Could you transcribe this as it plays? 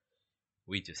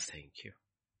We just thank you.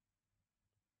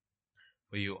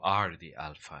 For you are the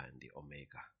Alpha and the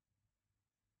Omega,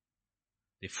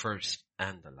 the first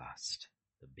and the last,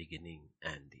 the beginning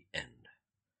and the end.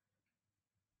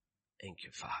 Thank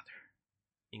you, Father.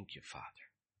 Thank you, Father,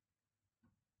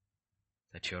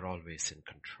 that you're always in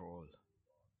control.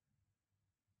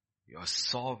 You are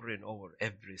sovereign over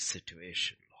every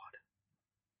situation,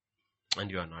 Lord.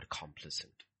 And you are not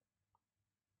complacent.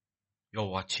 You're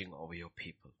watching over your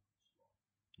people.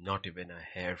 Not even a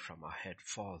hair from our head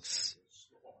falls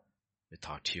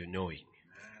without you knowing.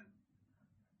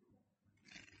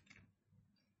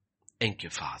 Thank you,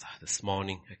 Father. This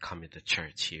morning I come into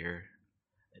church here,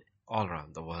 all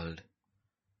around the world.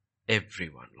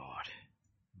 Everyone, Lord.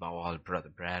 Bow all Brother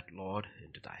Brad, Lord,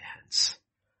 into thy hands.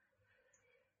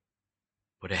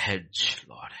 Put a hedge,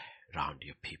 Lord, around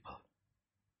your people.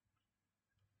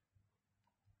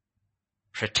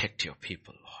 Protect your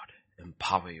people, Lord.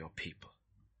 Empower your people.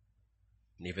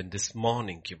 And even this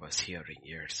morning, give us hearing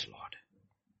ears, Lord.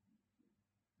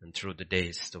 And through the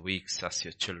days, the weeks, as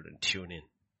your children tune in,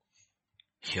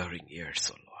 hearing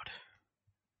ears, oh Lord.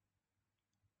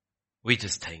 We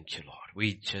just thank you, Lord.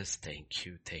 We just thank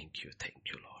you,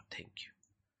 Lord. Thank you.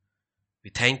 We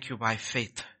thank you by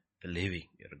faith, believing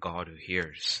you're a God who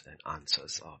hears and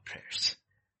answers our prayers.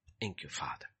 Thank you,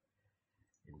 Father.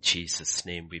 In Jesus'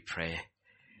 name we pray.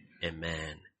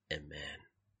 Amen, amen,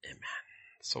 amen.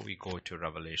 So we go to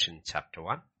Revelation chapter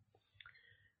 1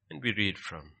 and we read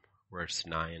from verse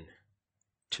 9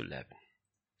 to 11.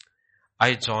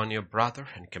 I, John, your brother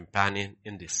and companion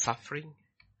in the suffering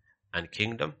and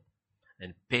kingdom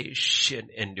and patient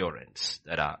endurance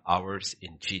that are ours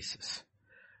in Jesus,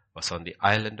 was on the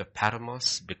island of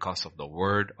Patmos because of the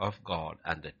word of God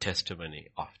and the testimony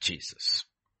of Jesus.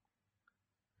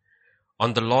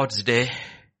 On the Lord's day,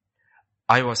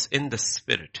 I was in the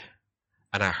Spirit,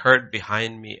 and I heard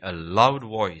behind me a loud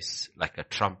voice like a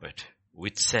trumpet,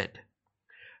 which said,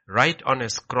 write on a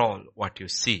scroll what you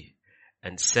see,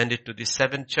 and send it to the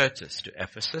 7 churches, to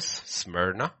Ephesus,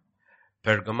 Smyrna,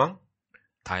 Pergamum,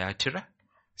 Thyatira,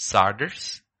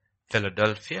 Sardis,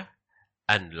 Philadelphia,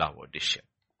 and Laodicea.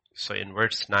 So in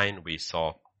verse 9 we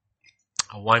saw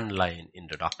a one-line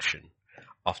introduction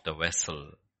of the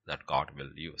vessel that God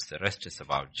will use. The rest is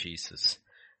about Jesus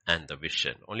and the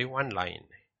vision. Only one line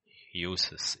he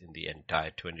uses in the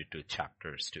entire 22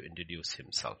 chapters to introduce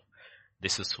himself.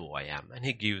 This is who I am. And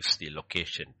he gives the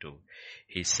location too.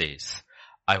 He says,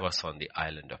 I was on the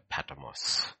island of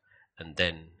Patmos. And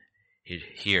then he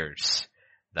hears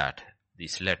that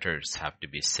these letters have to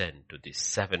be sent to the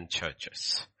 7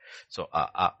 churches. So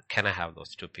can I have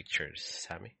those 2 pictures,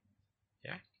 Sammy?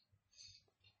 Yeah?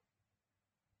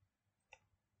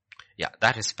 Yeah,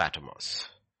 that is Patmos.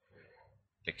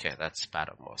 Okay, that's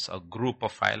Patmos. A group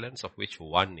of islands of which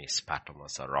one is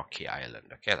Patmos, a rocky island.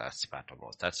 Okay, that's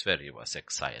Patmos. That's where he was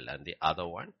exiled. And the other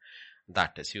one,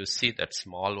 that is, you see that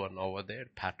small one over there,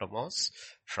 Patmos.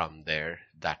 From there,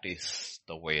 that is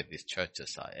the way these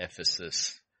churches are.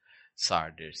 Ephesus,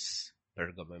 Sardis,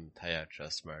 Pergamum, Thyatira,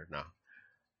 Smyrna,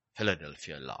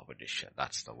 Philadelphia, Laodicea.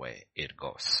 That's the way it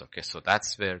goes. Okay, so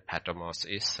that's where Patmos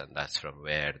is, and that's from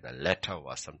where the letter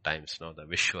was. Sometimes, the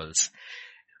visuals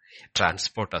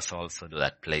transport us also to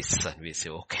that place, and we say,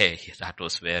 okay, that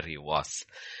was where he was,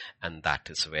 and that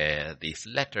is where these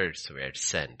letters were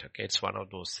sent. Okay, it's one of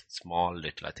those small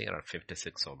little, I think there are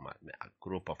 56 or a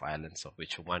group of islands, of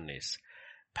which one is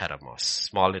Patmos.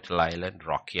 Small little island,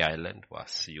 rocky island,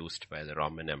 was used by the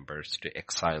Roman emperors to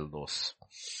exile those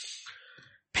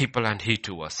people, and he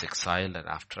too was exiled, and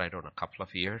after, a couple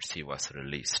of years, he was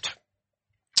released.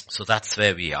 So that's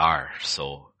where we are.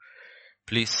 So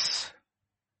please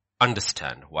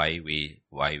understand why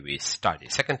we study.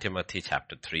 2 Timothy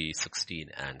chapter 3, 16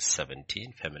 and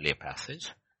 17, familiar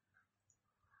passage.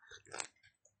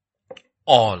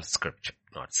 All scripture,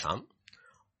 not some,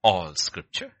 all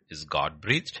scripture is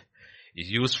God-breathed, is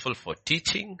useful for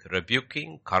teaching,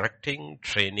 rebuking, correcting,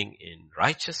 training in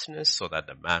righteousness, so that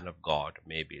the man of God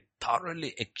may be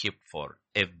thoroughly equipped for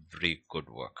every good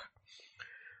work.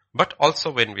 But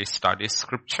also when we study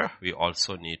scripture, we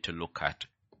also need to look at,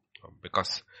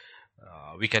 because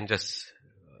we can just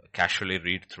casually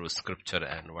read through scripture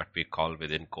and what we call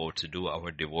within quotes, do our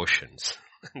devotions.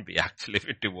 And we actually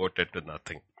be devoted to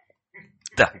nothing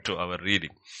than to our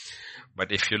reading.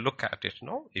 But if you look at it,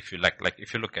 if you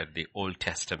if you look at the Old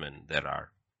Testament, there are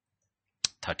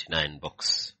 39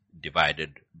 books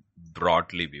divided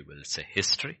broadly, we will say,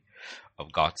 history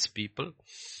of God's people,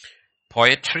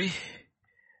 poetry,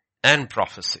 and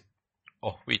prophecy,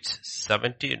 of which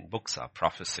 17 books are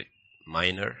prophecy,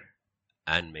 minor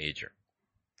and major.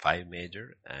 5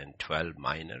 major and 12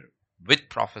 minor, with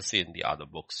prophecy in the other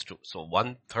books too. So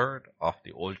 1/3 of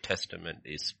the Old Testament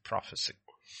is prophecy.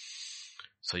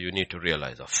 So you need to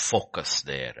realize a focus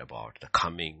there about the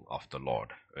coming of the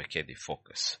Lord. Okay, the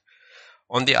focus.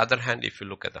 On the other hand, if you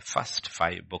look at the first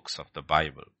 5 books of the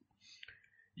Bible,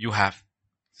 you have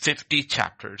 50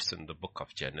 chapters in the book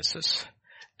of Genesis.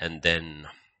 And then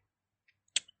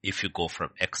if you go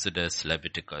from Exodus,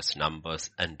 Leviticus, Numbers,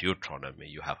 and Deuteronomy,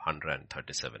 you have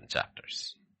 137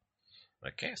 chapters.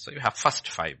 Okay, so you have first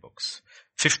 5 books.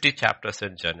 50 chapters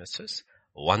in Genesis,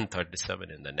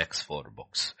 137 in the next 4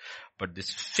 books. But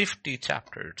this 50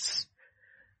 chapters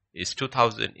is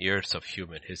 2000 years of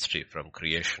human history from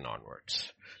creation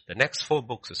onwards. The next 4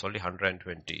 books is only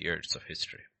 120 years of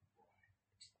history.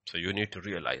 So you need to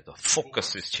realize the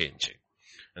focus is changing.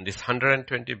 And this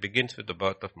 120 begins with the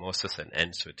birth of Moses and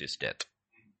ends with his death.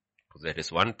 Because there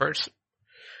is one person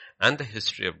and the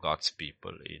history of God's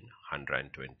people in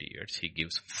 120 years. He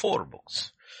gives 4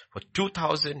 books. For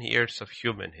 2000 years of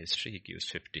human history, he gives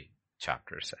 50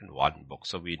 chapters and 1 book.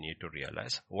 So we need to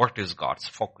realize what is God's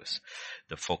focus.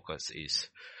 The focus is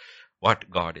what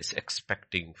God is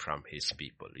expecting from his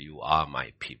people. You are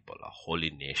my people, a holy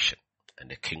nation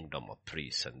and a kingdom of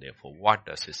priests. And therefore, what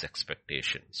does his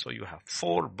expectation? So you have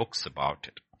 4 books about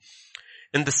it.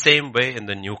 In the same way, in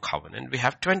the New Covenant, we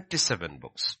have 27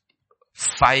 books.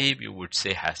 5, you would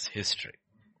say, has history.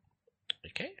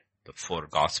 Okay? The 4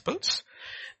 Gospels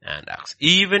and Acts.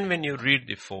 Even when you read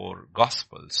the 4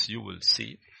 Gospels, you will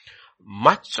see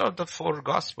much of the 4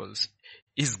 Gospels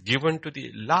is given to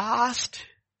the last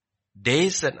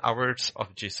days and hours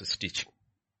of Jesus' teaching.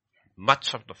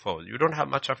 Much of the 4. You don't have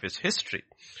much of his history.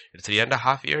 It's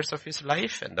 3.5 years of his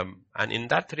life, and in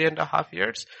that 3.5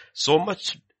 years, so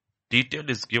much detail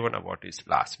is given about his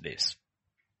last days.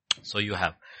 So you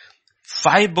have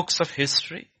 5 books of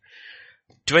history,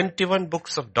 21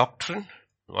 books of doctrine,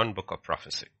 1 book of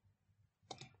prophecy.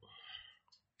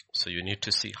 So you need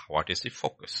to see what is the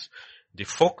focus. The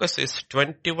focus is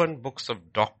 21 books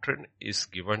of doctrine is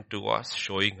given to us,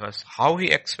 showing us how he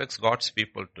expects God's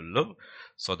people to live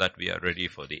so that we are ready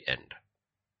for the end.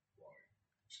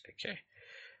 Okay.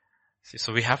 See,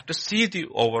 so we have to see the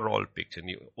overall picture. In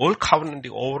the Old Covenant, the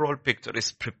overall picture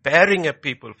is preparing a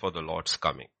people for the Lord's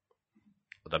coming.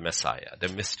 The Messiah. They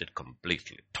missed it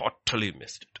completely. Totally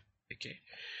missed it. Okay.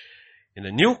 In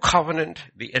the New Covenant,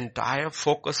 the entire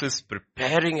focus is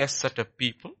preparing a set of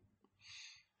people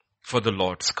for the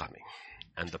Lord's coming.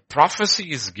 And the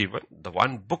prophecy is given. The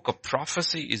 1 book of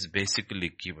prophecy is basically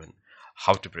given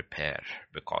how to prepare,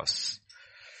 because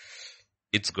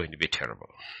it's going to be terrible.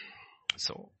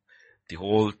 So the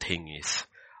whole thing is,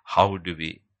 how do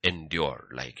we endure?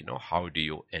 How do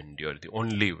you endure? The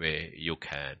only way you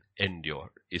can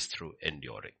endure is through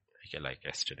enduring. Okay, like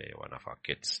yesterday, one of our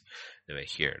kids, they were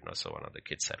here, so one of the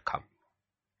kids had come.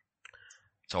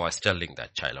 So I was telling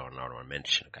that child, I don't want to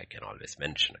mention, I can always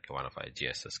mention, one of our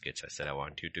GSS kids, I said, I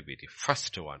want you to be the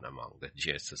first one among the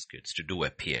GSS kids to do a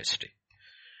PhD.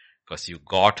 Because you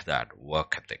got that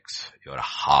work ethics. You're a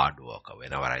hard worker.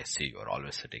 Whenever I see you, you're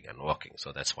always sitting and working.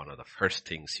 So that's one of the first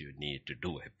things you need to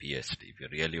do, a PhD. If you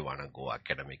really want to go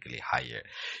academically higher,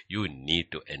 you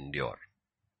need to endure.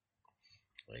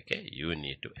 Okay, you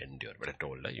need to endure. But I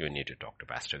told her, you need to talk to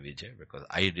Pastor Vijay, because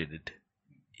I did it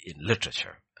in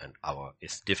literature and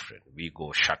it's different. We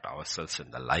go shut ourselves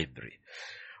in the library.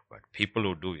 But people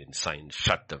who do in science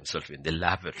shut themselves in the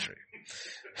laboratory.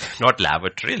 Not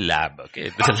lavatory, lab,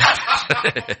 okay?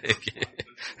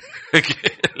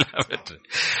 Okay, lavatory.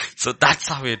 So that's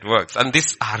how it works. And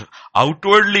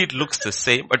outwardly it looks the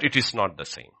same, but it is not the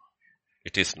same.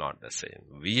 It is not the same.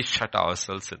 We shut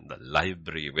ourselves in the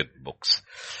library with books.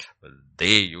 Well,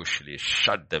 they usually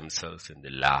shut themselves in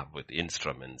the lab with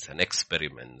instruments and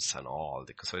experiments and all.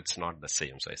 So it's not the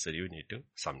same. So I said, you need to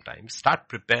sometimes start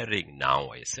preparing now.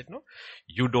 I said, no,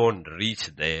 you don't reach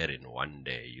there in one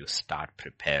day. You start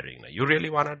preparing now. You really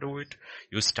want to do it?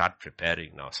 You start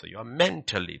preparing now. So you are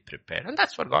mentally prepared. And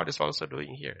that's what God is also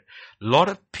doing here. A lot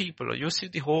of people, you see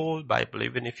the whole Bible,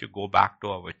 even if you go back to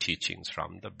our teachings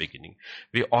from the beginning,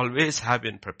 we always have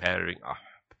been preparing our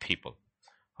people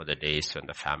for the days when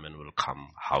the famine will come,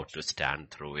 how to stand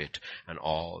through it and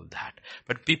all that.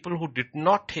 But people who did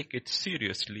not take it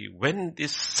seriously, when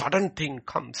this sudden thing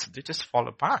comes, they just fall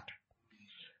apart.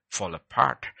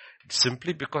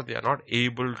 Simply because they are not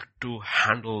able to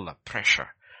handle the pressure.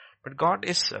 But God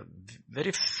is a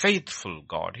very faithful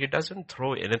God. He doesn't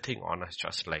throw anything on us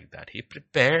just like that. He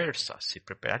prepares us. He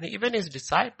prepares. And even his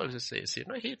disciples, he says,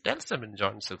 he tells them in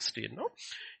John 16,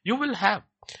 you will have.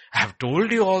 I have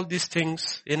told you all these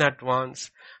things in advance.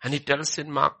 And he tells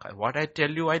in Mark, what I tell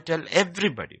you, I tell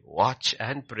everybody. Watch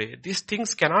and pray. These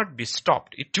things cannot be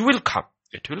stopped. It will come.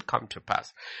 It will come to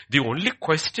pass. The only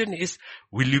question is,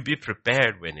 will you be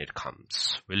prepared when it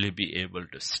comes? Will you be able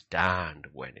to stand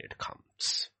when it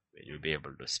comes? Will you be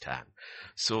able to stand?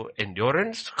 So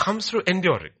endurance comes through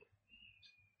enduring.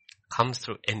 Comes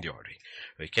through enduring.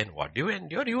 What do you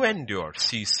endure? You endure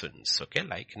seasons, okay?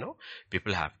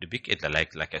 People have to be,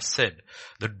 like I said,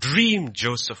 the dream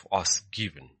Joseph was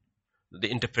given, the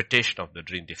interpretation of the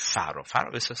dream, the Pharaoh.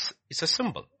 Pharaoh is a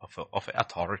symbol of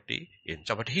authority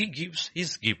but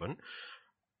he's given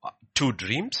 2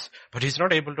 dreams, but he's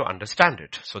not able to understand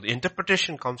it. So the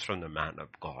interpretation comes from the man of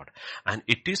God. And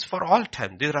it is for all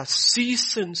time. There are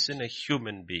seasons in a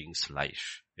human being's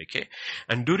life, okay?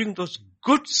 And during those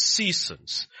good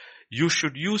seasons, you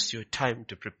should use your time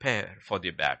to prepare for the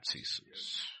bad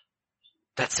seasons.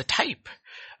 That's the type.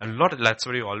 And that's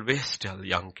what you always tell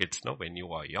young kids, when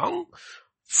you are young,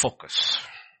 focus.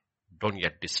 Don't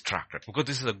get distracted, because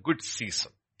this is a good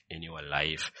season in your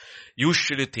life.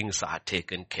 Usually things are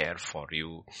taken care for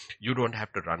you. You don't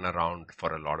have to run around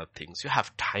for a lot of things. You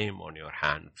have time on your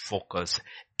hand. Focus.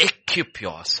 Equip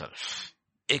yourself.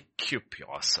 Equip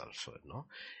yourself,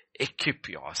 Equip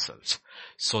yourselves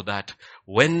so that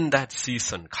when that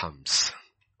season comes,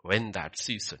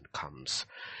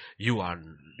 you are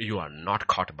not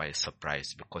caught by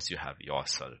surprise, because you have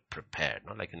yourself prepared.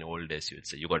 Like in the old days, you would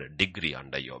say you got a degree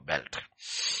under your belt.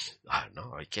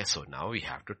 Okay, so now we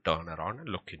have to turn around and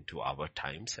look into our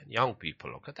times and young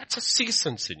people. Okay, that's a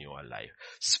seasons in your life.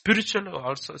 Spiritually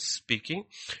also speaking,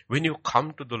 when you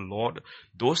come to the Lord,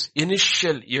 those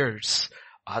initial years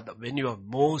are when you are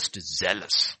most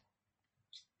zealous.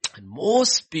 And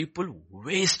most people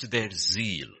waste their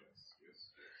zeal.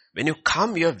 When you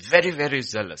come, you're very, very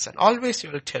zealous. And always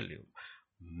you will tell you,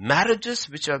 marriages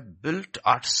which are built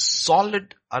are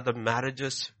solid are the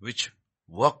marriages which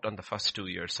worked on the first 2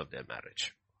 years of their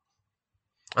marriage.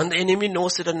 And the enemy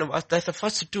knows it, and that's the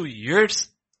first 2 years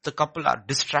the couple are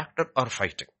distracted or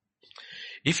fighting.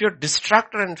 If you're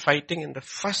distracted and fighting in the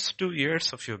first 2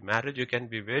 years of your marriage, you can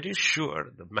be very sure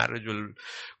the marriage will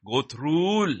go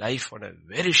through life on a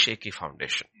very shaky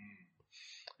foundation.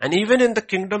 And even in the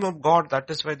kingdom of God, that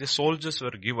is why the soldiers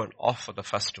were given off for the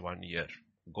first 1 year.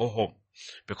 Go home.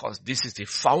 Because this is the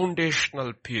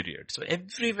foundational period. So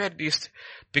everywhere these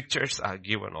pictures are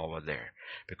given over there.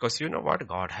 Because you know what?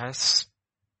 God has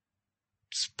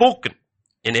spoken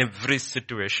in every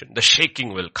situation. The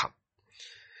shaking will come.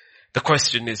 The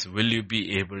question is, will you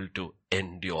be able to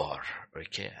endure?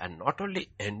 Okay. And not only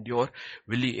endure,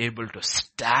 will you be able to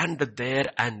stand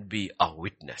there and be a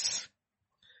witness?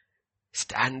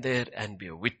 Stand there and be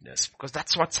a witness, because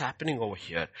that's what's happening over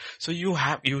here. So you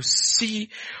see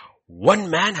one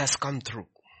man has come through.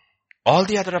 All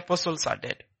the other apostles are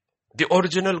dead. The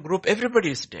original group,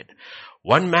 everybody is dead.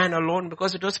 One man alone,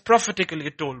 because it was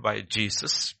prophetically told by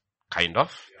Jesus. Kind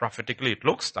of. Prophetically it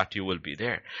looks that you will be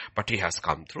there. But he has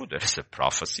come through. There is a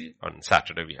prophecy. On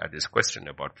Saturday we had this question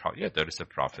about, there is a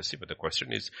prophecy. But the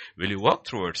question is, will you work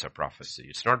towards a prophecy?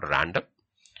 It's not random.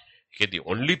 Okay, the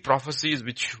only prophecies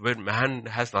where man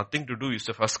has nothing to do is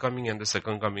the first coming and the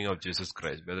second coming of Jesus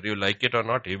Christ. Whether you like it or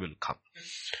not, he will come.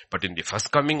 But in the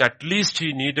first coming, at least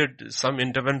he needed some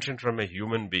intervention from a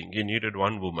human being. He needed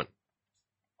one woman.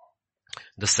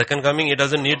 The second coming, he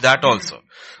doesn't need that also.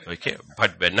 Okay.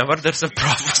 But whenever there's a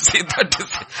prophecy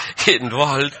that is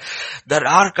involved, there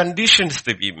are conditions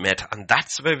to be met. And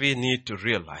that's where we need to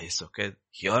realize, okay,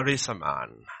 here is a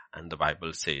man. And the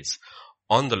Bible says,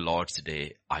 on the Lord's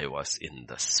day, I was in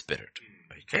the Spirit.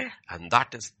 Okay. And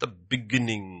that is the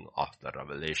beginning of the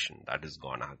revelation that is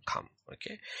gonna come.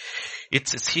 Okay.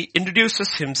 He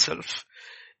introduces himself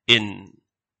in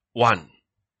one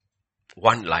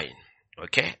line.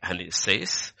 Okay. And he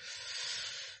says,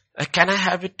 can I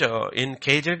have it in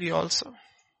KJV also?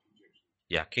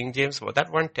 Yeah, King James,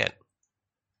 that 110.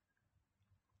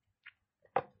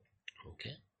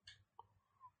 Okay.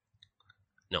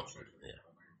 No. Yeah.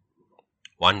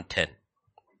 110.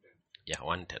 Yeah,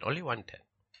 110. Only 110.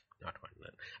 Not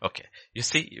 110. Okay. You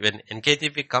see, when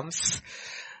NKJV comes,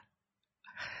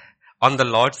 on the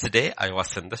Lord's day, I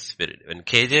was in the Spirit. When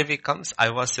KJV comes,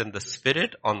 I was in the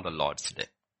Spirit on the Lord's day.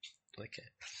 Okay.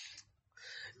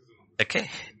 Okay.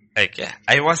 Okay.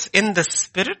 I was in the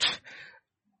Spirit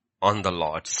on the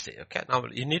Lord's day. Okay. Now,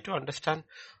 you need to understand,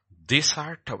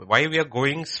 Why we are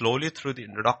going slowly through the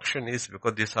introduction is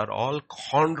because these are all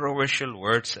controversial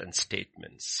words and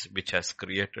statements which has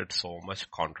created so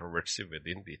much controversy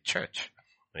within the church.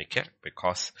 Okay,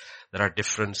 because there are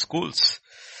different schools.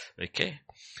 Okay.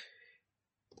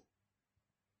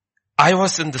 I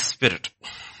was in the Spirit.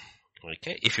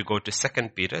 Okay, if you go to 2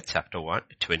 Peter chapter 1,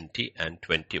 20 and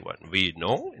 21, we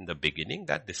know in the beginning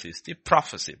that this is the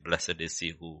prophecy. Blessed is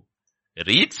he who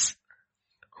reads,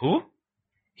 who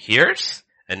hears,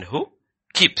 and who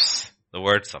keeps the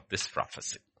words of this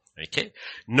prophecy. Okay,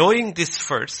 knowing this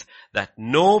first, that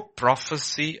no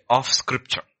prophecy of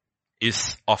scripture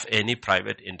is of any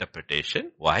private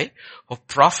interpretation. Why? For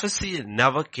prophecy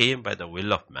never came by the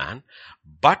will of man,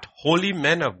 but holy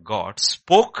men of God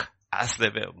spoke as they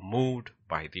were moved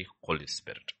by the Holy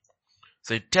Spirit.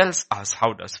 So it tells us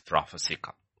how does prophecy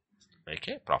come.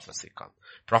 Okay, prophecy come.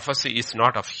 Prophecy is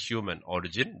not of human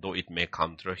origin, though it may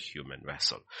come through a human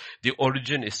vessel. The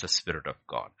origin is the Spirit of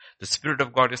God. The Spirit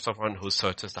of God is the one who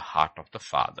searches the heart of the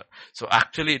Father. So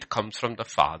actually it comes from the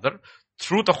Father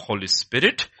through the Holy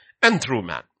Spirit and through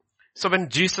man. So when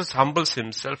Jesus humbles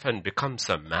himself and becomes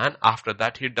a man, after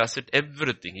that he does it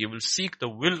everything. He will seek the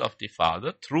will of the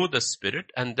Father through the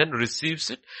Spirit and then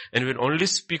receives it and will only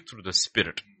speak through the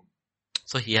Spirit.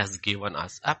 So he has given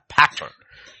us a pattern.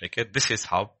 Okay, this is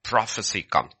how prophecy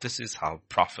comes. This is how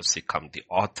prophecy comes. The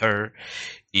author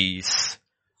is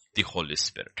the Holy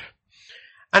Spirit.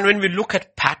 And when we look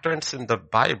at patterns in the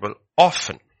Bible,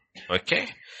 often, okay,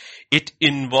 it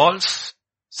involves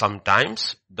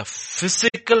sometimes the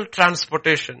physical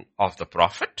transportation of the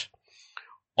prophet,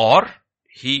 or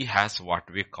he has what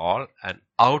we call an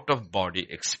out-of-body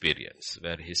experience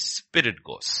where his spirit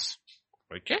goes.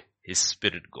 Okay? His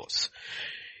spirit goes.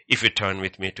 If you turn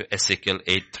with me to Ezekiel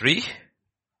 8:3.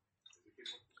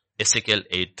 Ezekiel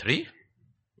 8:3.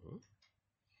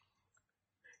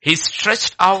 He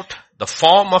stretched out the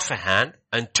form of a hand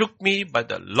and took me by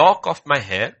the lock of my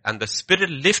hair, and the Spirit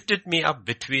lifted me up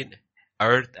between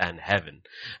earth and heaven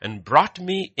and brought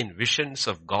me in visions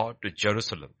of God to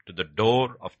Jerusalem, to the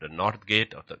door of the north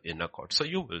gate of the inner court. So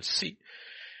you will see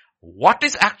what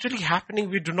is actually happening.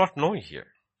 We do not know here.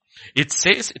 It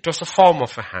says it was a form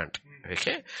of a hand.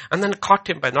 Okay. And then caught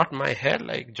him by not my hair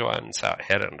like Joanne's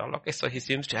hair and all. Okay. So he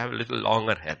seems to have a little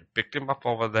longer hair. Picked him up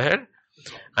over there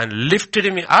and lifted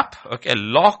him up. Okay.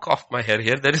 Lock of my hair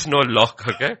here. There is no lock.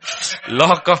 Okay.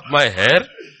 Lock of my hair.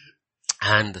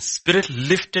 And the Spirit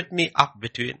lifted me up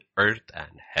between earth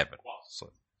and heaven.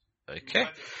 So, okay.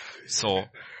 So,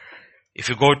 if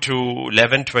you go to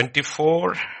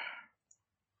 11:24.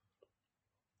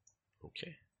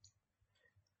 Okay.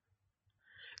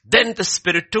 Then the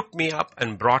Spirit took me up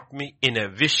and brought me in a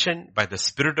vision by the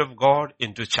Spirit of God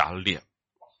into Chaldea.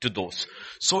 To those.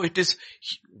 So it is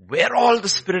where all the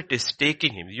Spirit is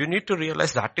taking him. You need to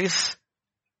realize there is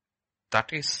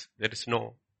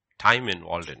no time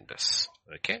involved in this.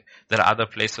 Okay. There are other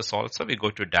places also. We go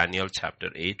to Daniel chapter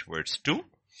 8 verse 2.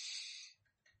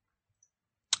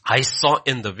 I saw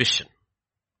in the vision,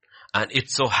 and it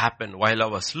so happened while I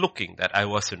was looking that I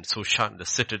was in Sushan, the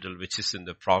citadel which is in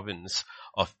the province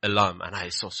of Elam, and I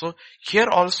saw. So here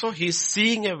also he is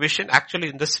seeing a vision actually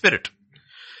in the Spirit.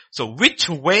 So which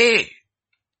way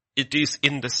it is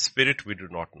in the Spirit, we do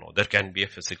not know. There can be a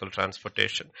physical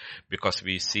transportation because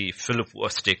we see Philip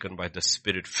was taken by the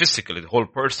Spirit physically. The whole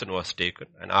person was taken,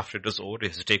 and after it was over, he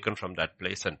is taken from that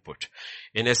place and put.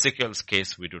 In Ezekiel's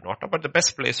case, we do not know, but the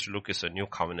best place to look is a New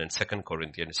Covenant, 2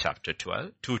 Corinthians chapter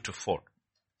 12, 2-4.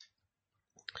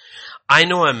 I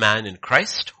know a man in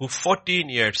Christ who 14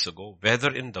 years ago, whether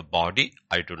in the body,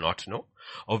 I do not know,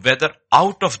 or whether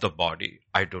out of the body,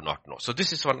 I do not know. So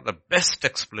this is one of the best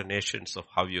explanations of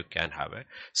how you can have a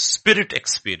spirit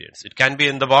experience. It can be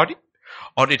in the body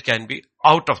or it can be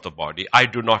out of the body. I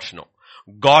do not know.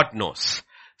 God knows.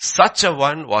 Such a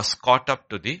one was caught up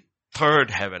to the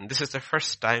third heaven. This is the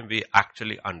first time we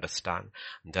actually understand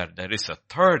that there is a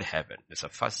third heaven. There's a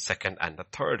first, second, and the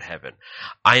third heaven.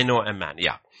 I know a man.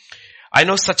 Yeah. I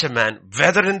know such a man,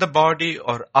 whether in the body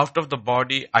or out of the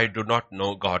body, I do not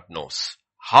know. God knows.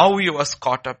 How he was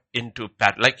caught up into,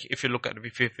 like if you look at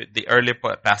the earlier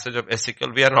passage of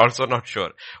Ezekiel, we are also not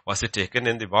sure. Was he taken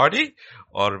in the body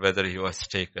or whether he was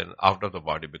taken out of the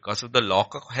body? Because of the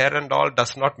lock of hair and all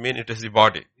does not mean it is the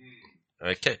body.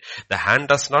 Okay. The hand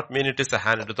does not mean it is a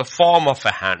hand. It is the form of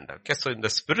a hand. Okay. So in the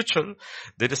spiritual,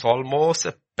 there is almost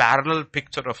a parallel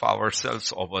picture of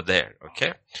ourselves over there.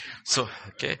 Okay. So,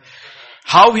 okay.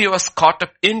 How he was caught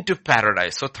up into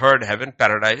paradise. So third heaven,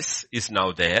 paradise is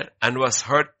now there and was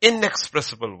heard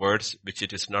inexpressible words which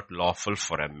it is not lawful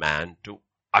for a man to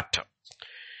utter.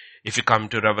 If you come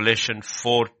to Revelation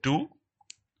 4:2,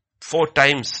 4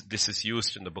 times this is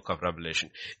used in the book of Revelation.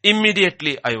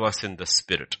 Immediately I was in the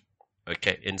spirit.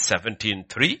 Okay, in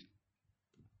 17:3.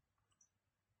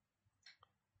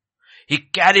 He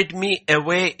carried me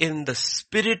away in the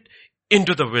spirit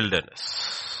into the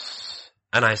wilderness.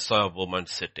 And I saw a woman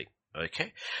sitting.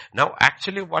 Okay. Now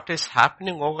actually what is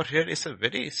happening over here is a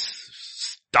very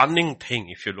stunning thing.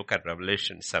 If you look at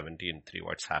Revelation 17:3,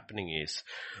 what's happening is,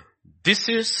 this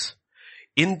is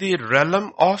in the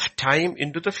realm of time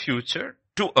into the future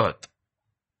to earth.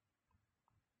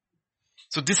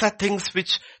 So these are things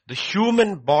which the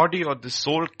human body or the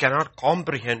soul cannot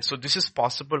comprehend. So this is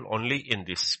possible only in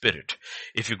the spirit.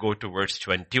 If you go to verse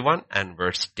 21 and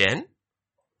verse 10.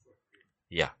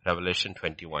 Yeah, Revelation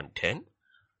 21:10.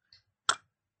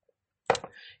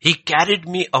 He carried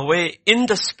me away in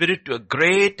the spirit to a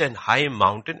great and high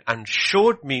mountain and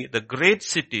showed me the great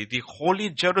city, the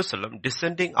holy Jerusalem,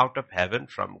 descending out of heaven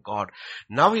from God.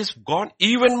 Now he's gone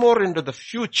even more into the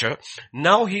future.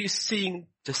 Now he is seeing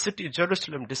the city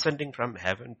Jerusalem descending from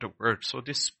heaven to earth. So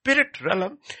the spirit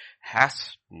realm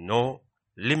has no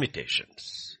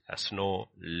limitations.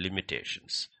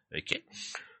 Okay.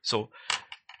 So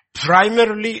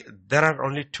primarily there are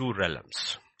only 2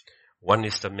 realms. One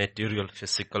is the material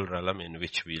physical realm in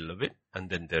which we live in, and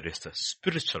then there is the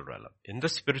spiritual realm. In the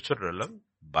spiritual realm,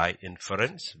 by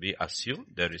inference, we assume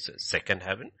there is a second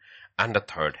heaven and a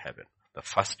third heaven. The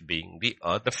first being the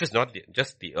earth, not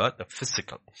just the earth, the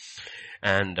physical.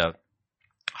 And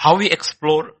how we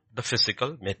explore the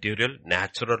physical, material,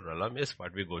 natural realm is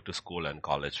what we go to school and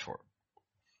college for.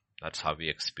 That's how we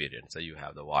experience. So you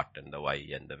have the what and the why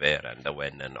and the where and the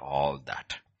when and all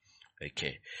that.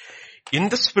 Okay. In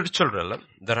the spiritual realm,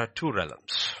 there are 2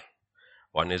 realms.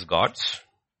 One is God's,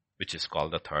 which is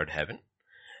called the third heaven.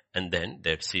 And then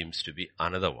there seems to be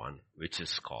another one, which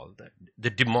is called the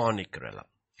demonic realm.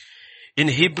 In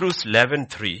Hebrews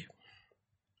 11:3,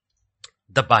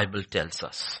 the Bible tells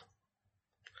us,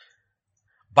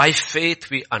 by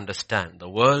faith we understand the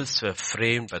worlds were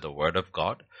framed by the word of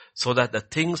God, so that the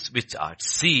things which are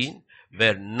seen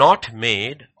were not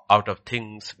made out of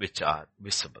things which are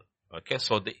visible. Okay,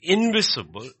 so the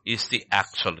invisible is the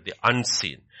actual, the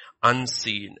unseen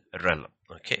realm.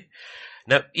 Okay.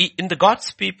 Now, in the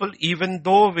God's people, even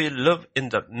though we live in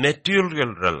the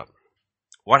material realm,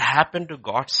 what happened to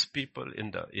God's people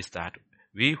is that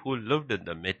we who lived in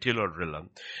the material realm,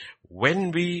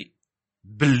 when we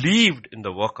believed in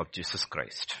the work of Jesus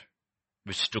Christ,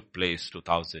 which took place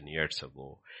 2000 years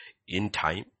ago in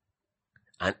time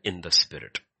and in the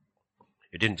spirit.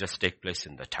 It didn't just take place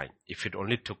in the time. If it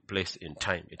only took place in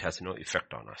time, it has no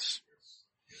effect on us.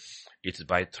 It's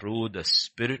by through the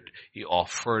Spirit, He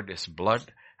offered His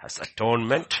blood as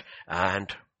atonement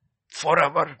and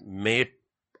forever made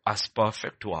us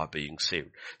perfect to our being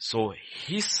saved. So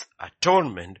His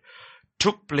atonement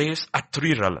took place at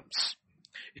 3 realms.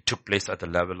 It took place at the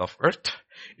level of earth.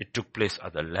 It took place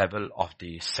at the level of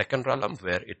the second realm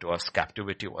where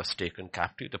captivity was taken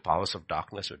captive. The powers of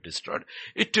darkness were destroyed.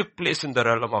 It took place in the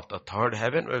realm of the third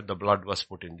heaven where the blood was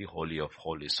put in the Holy of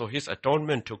Holies. So His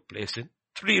atonement took place in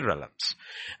 3 realms.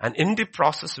 And in the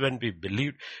process when we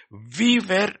believed, we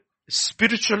were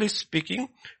spiritually speaking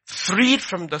freed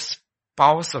from the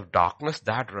powers of darkness,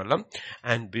 that realm,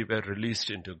 and we were released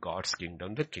into God's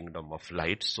kingdom, the kingdom of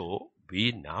light. So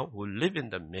we now who live in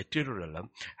the material realm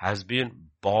has been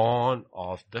born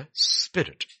of the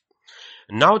Spirit.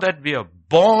 Now that we are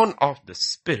born of the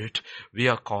Spirit, we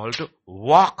are called to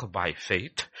walk by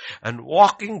faith. And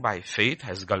walking by faith,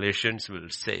 as Galatians will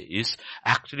say, is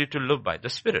actually to live by the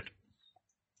Spirit.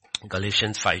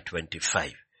 Galatians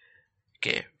 5:25.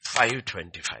 Okay,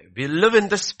 5:25. We live in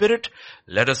the Spirit.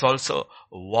 Let us also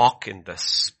walk in the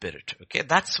Spirit. Okay,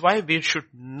 that's why we should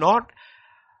not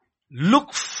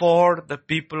look for the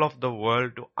people of the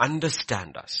world to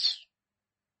understand us.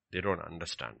 They don't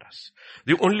understand us.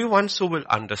 The only ones who will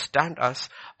understand us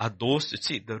are those,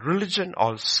 the religion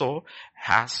also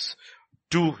has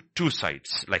two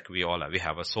sides, like we all have. We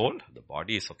have a soul. The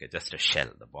body is just a shell.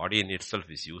 The body in itself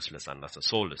is useless unless a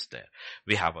soul is there.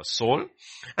 We have a soul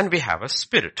and we have a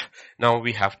spirit. Now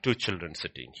we have 2 children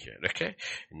sitting here, okay?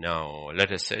 Now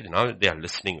let us say, now they are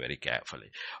listening very carefully.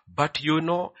 But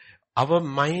our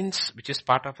minds, which is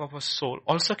part of our soul,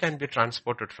 also can be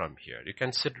transported from here. You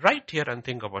can sit right here and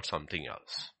think about something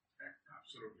else.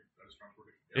 Absolutely. That is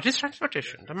transportation. It is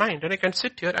transportation, the mind. And I can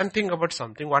sit here and think about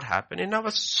something, what happened. In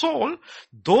our soul,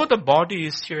 though the body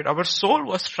is here, our soul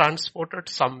was transported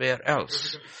somewhere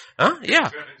else. Yeah.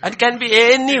 It can be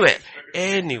anywhere.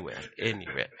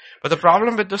 But the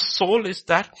problem with the soul is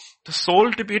that the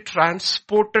soul to be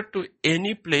transported to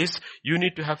any place, you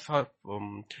need to have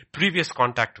previous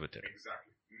contact with it.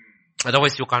 Exactly.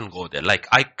 Otherwise you can't go there. Like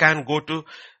I can go to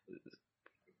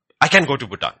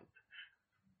Bhutan.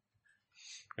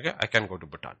 Okay, I can go to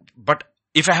Bhutan. But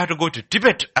if I have to go to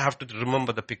Tibet, I have to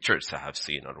remember the pictures I have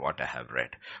seen or what I have read.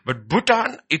 But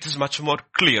Bhutan, it is much more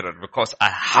clearer because I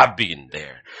have been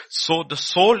there. So the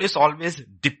soul is always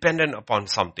dependent upon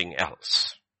something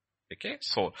else. Okay,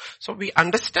 so we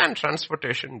understand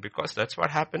transportation because that's what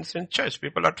happens in church.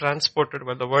 People are transported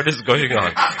while the word is going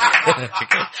on.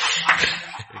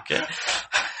 Okay.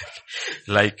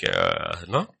 Like,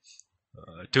 no?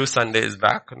 2 Sundays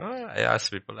back, no, I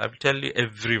asked people, I will tell you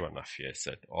every one of you, I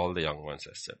said, all the young ones,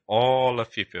 I said, all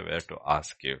of you, if you were to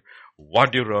ask you,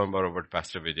 what do you remember about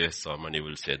Pastor Vijay's sermon, you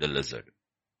will say the lizard.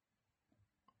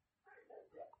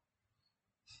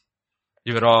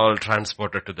 You were all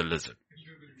transported to the lizard.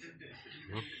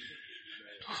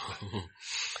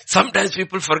 Sometimes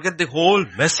people forget the whole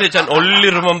message and only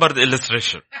remember the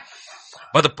illustration.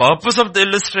 But the purpose of the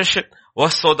illustration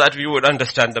was so that we would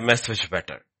understand the message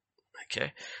better.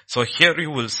 Okay. So here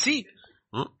you will see.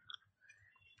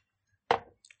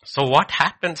 So what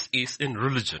happens is in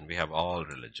religion, we have all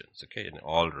religions. Okay. In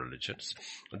all religions,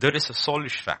 there is a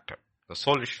soulish factor. The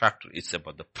soulish factor is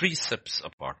about the precepts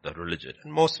about the religion.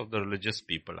 And most of the religious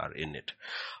people are in it.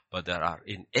 But there are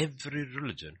in every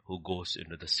religion who goes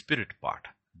into the spirit part,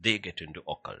 they get into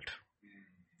occult.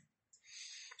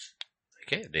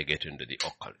 Okay. They get into the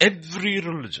occult. Every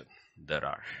religion there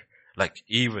are. Like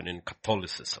even in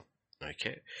Catholicism.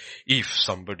 Okay. If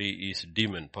somebody is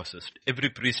demon possessed, every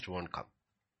priest won't come.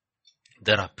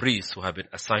 There are priests who have been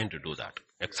assigned to do that.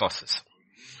 Exorcism.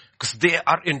 Because they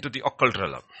are into the occult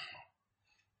realm.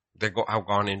 They have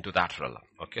gone into that realm.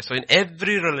 Okay. So in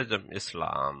every religion,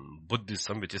 Islam,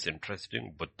 Buddhism, which is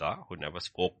interesting, Buddha, who never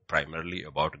spoke primarily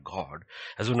about God,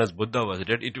 as soon as Buddha was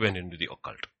dead, it went into the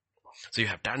occult. So you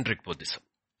have Tantric Buddhism.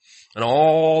 And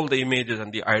all the images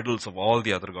and the idols of all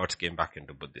the other gods came back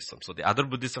into Buddhism. So the other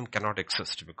Buddhism cannot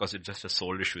exist because it's just a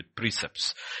soulish with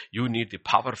precepts. You need the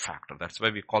power factor. That's why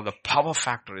we call the power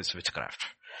factor is witchcraft.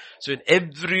 So in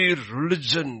every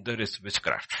religion there is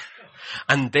witchcraft.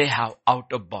 And they have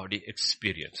out-of-body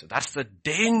experience. So that's the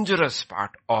dangerous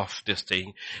part of this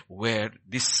thing where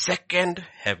the second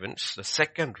heavens, the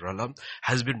second realm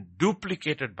has been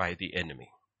duplicated by the enemy.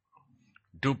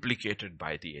 Duplicated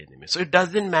by the enemy. So it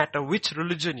doesn't matter which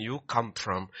religion you come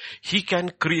from, he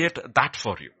can create that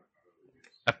for you.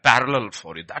 A parallel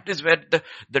for you. That is where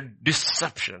the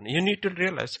deception. You need to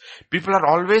realize people are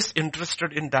always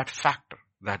interested in that factor.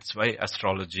 That's why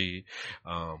astrology,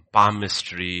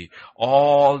 palmistry,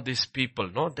 all these people,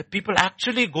 no, the people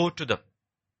actually go to them.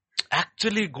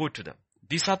 Actually go to them.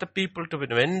 These are the people to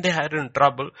when they are in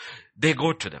trouble, they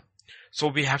go to them. So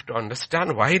we have to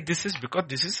understand why this is, because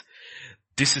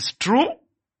this is true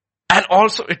and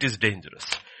also it is dangerous.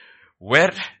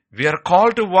 Where we are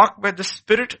called to walk by the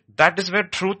Spirit, that is where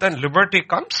truth and liberty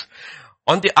comes.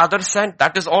 On the other side,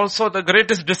 that is also the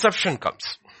greatest deception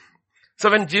comes. So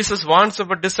when Jesus warns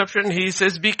about deception, he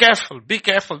says, be careful, be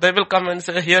careful. They will come and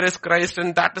say, here is Christ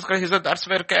and that is Christ. He said, that's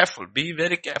very careful, be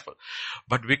very careful.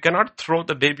 But we cannot throw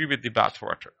the baby with the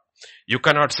bathwater. You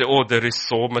cannot say, oh, there is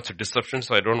so much deception,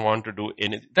 so I don't want to do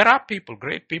anything. There are people,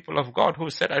 great people of God who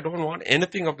said, I don't want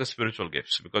anything of the spiritual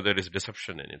gifts because there is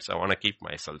deception in it. So I want to keep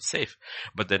myself safe.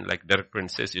 But then like Derek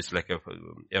Prince says, it's like an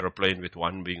aeroplane with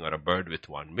one wing or a bird with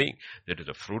one wing. There is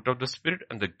a fruit of the Spirit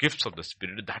and the gifts of the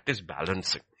Spirit. That is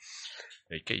balancing.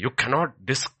 Okay, you cannot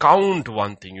discount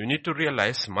one thing. You need to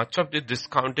realize much of the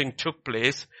discounting took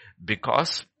place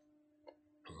because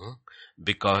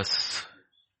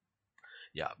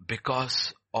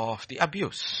of the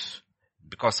abuse.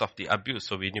 Because of the abuse.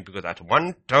 So we need, because that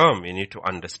one term, we need to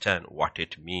understand what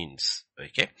it means.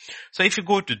 Okay. So if you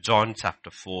go to John chapter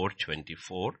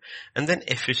 4:24 and then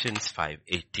Ephesians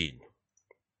 5:18.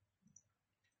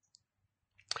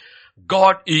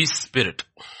 God is spirit.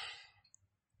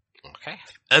 Okay.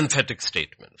 Emphatic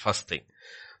statement. First thing.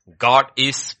 God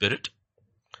is spirit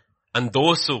and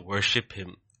those who worship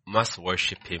him must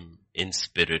worship him in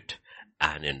spirit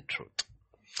and in truth.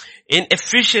 In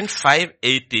Ephesians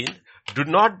 5:18, do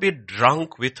not be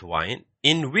drunk with wine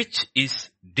in which is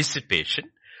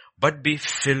dissipation, but be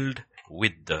filled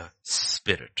with the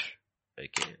Spirit.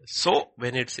 Okay. So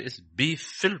when it says be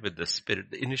filled with the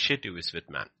Spirit, the initiative is with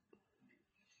man.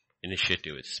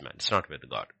 Initiative is man. It's not with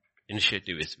God.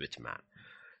 Initiative is with man.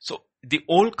 So the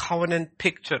old covenant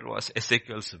picture was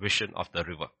Ezekiel's vision of the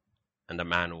river and the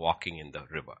man walking in the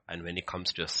river. And when he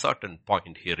comes to a certain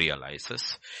point, he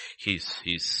realizes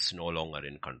he's no longer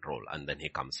in control. And then he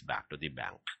comes back to the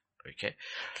bank. Okay.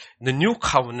 In the new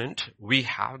covenant, we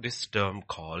have this term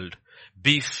called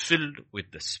be filled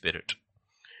with the Spirit.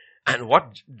 And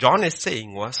what John is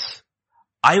saying was,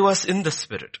 I was in the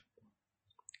Spirit.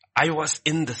 I was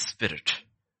in the Spirit.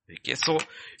 Okay, so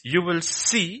you will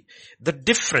see the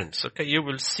difference. Okay, you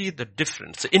will see the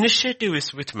difference. The initiative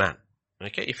is with man.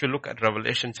 Okay, if you look at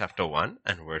Revelation chapter 1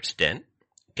 and verse 10,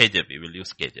 KJV, we'll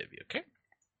use KJV, okay?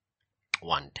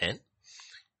 1:10.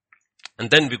 And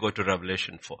then we go to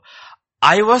Revelation 4.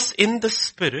 I was in the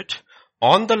Spirit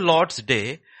on the Lord's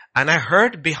day, and I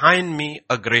heard behind me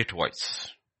a great voice.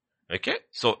 Okay,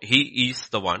 so he is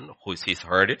the one he's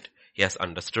heard it. He has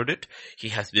understood it. He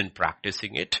has been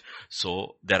practicing it.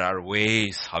 So there are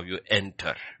ways how you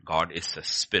enter. God is a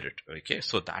spirit. Okay.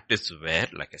 So that is where,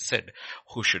 like I said,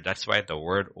 that's why the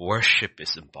word worship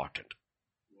is important.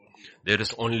 There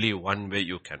is only one way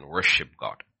you can worship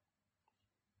God.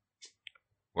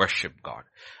 Worship God.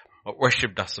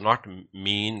 Worship does not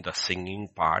mean the singing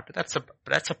part. That's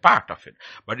a part of it.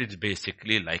 But it's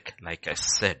basically like I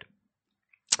said,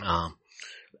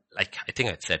 like I think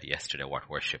I said yesterday what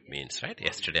worship means, right?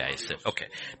 Yesterday I said, okay.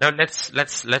 Now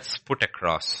let's put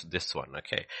across this one,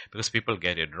 okay? Because people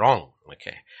get it wrong,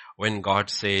 okay? When God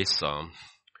says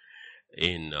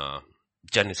in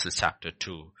Genesis chapter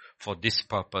 2, for this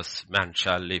purpose man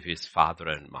shall leave his father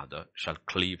and mother, shall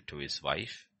cleave to his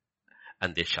wife,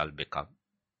 and they shall become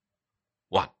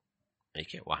one.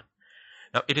 Okay, one.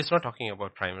 Now it is not talking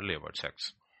about primarily about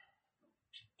sex.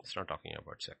 It's not talking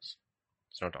about sex.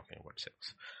 It's not talking about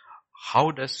sex.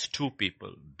 How does two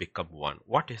people become one?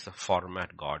 What is the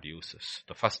format God uses?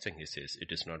 The first thing he says,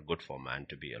 it is not good for man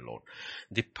to be alone.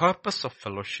 The purpose of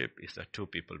fellowship is that two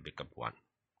people become one,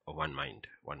 or one mind,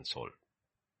 one soul.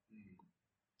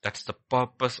 That's the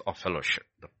purpose of fellowship.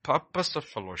 The purpose of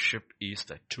fellowship is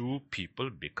that two people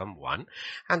become one,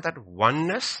 and that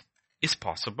oneness is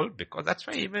possible because that's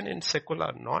why even in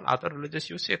secular, non-other religious,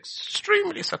 you see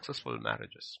extremely successful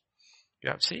marriages.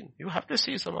 You have to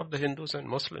see some of the Hindus and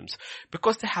Muslims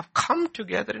because they have come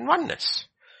together in oneness.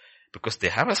 Because they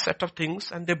have a set of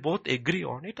things and they both agree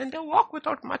on it and they walk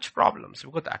without much problems.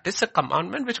 Because that is a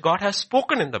commandment which God has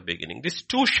spoken in the beginning. These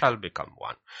two shall become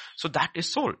one. So that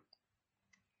is soul.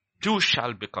 Two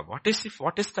shall become. What is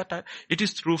that? It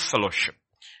is through fellowship.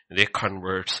 They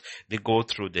converse, they go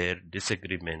through their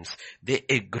disagreements, they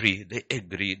agree,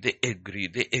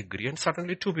 and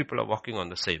suddenly two people are walking on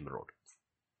the same road.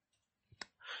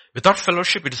 Without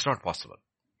fellowship, it is not possible.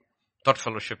 Without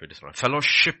fellowship, it is not.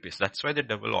 Fellowship is, that's why the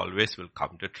devil always will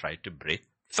come to try to break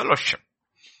fellowship.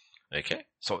 Okay?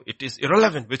 So it is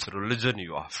irrelevant which religion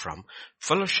you are from.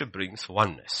 Fellowship brings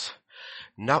oneness.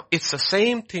 Now, it's the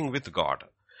same thing with God.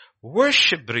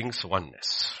 Worship brings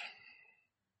oneness.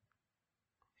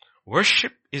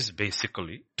 Worship is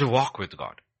basically to walk with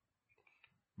God.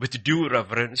 With due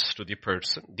reverence to the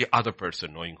person, the other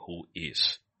person knowing who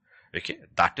is. Okay,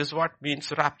 that is what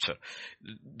means rapture.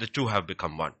 The two have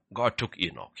become one. God took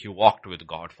Enoch. He walked with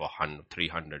God for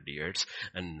 300 years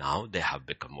and now they have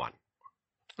become one.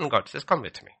 And God says, come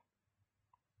with me.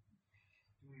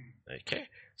 Okay,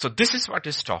 so this is what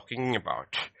he's talking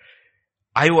about.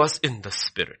 I was in the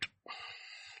Spirit.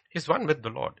 He's one with the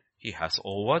Lord. He has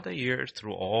over the years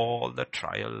through all the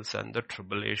trials and the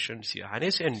tribulations here and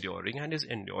is enduring and is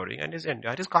enduring and is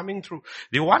enduring. It is coming through.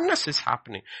 The oneness is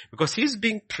happening because he's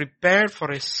being prepared for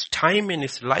a time in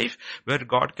his life where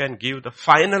God can give the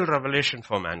final revelation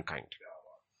for mankind.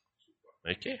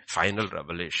 Okay, final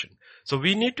revelation. So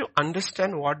we need to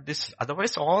understand what this,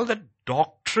 otherwise all the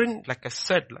doctrine, like I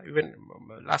said, like even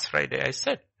last Friday I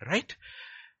said, right?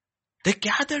 They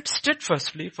gathered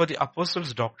steadfastly for the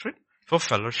apostles' doctrine, for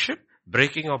fellowship,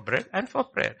 breaking of bread, and for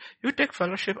prayer. You take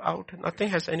fellowship out, nothing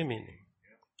has any meaning.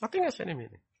 Nothing has any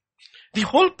meaning. The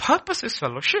whole purpose is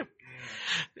fellowship.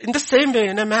 In the same way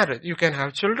in a marriage, you can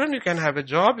have children, you can have a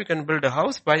job, you can build a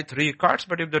house, buy 3 cars,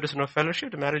 but if there is no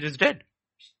fellowship, the marriage is dead.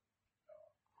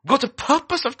 Because the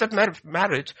purpose of the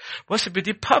marriage was to be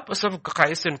the purpose of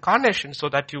Christ's incarnation so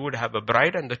that you would have a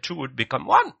bride and the two would become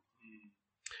one.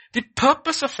 The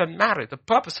purpose of a marriage,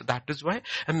 that is why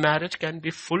a marriage can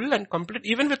be full and complete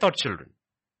even without children.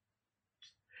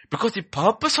 Because the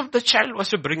purpose of the child was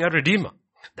to bring a redeemer.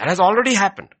 That has already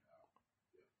happened.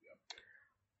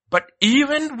 But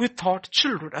even without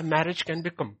children, a marriage can be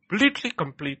completely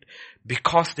complete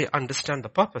because they understand the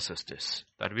purpose is this,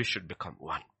 that we should become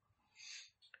one.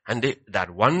 And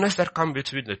that oneness that comes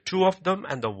between the two of them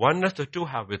and the oneness the two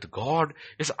have with God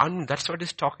is that's what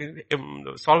he's talking.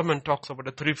 Solomon talks about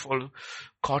a threefold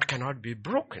cord cannot be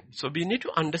broken. So we need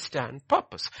to understand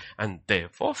purpose. And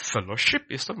therefore fellowship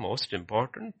is the most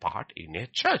important part in a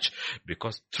church.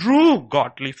 Because through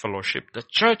godly fellowship, the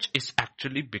church is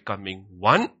actually becoming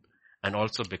one and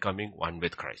also becoming one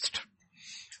with Christ.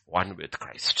 one with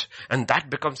Christ. And that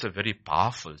becomes a very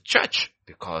powerful church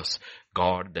because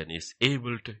God then is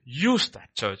able to use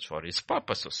that church for his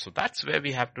purposes. So that's where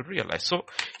we have to realize. So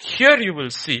here you will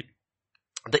see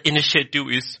the initiative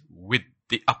is with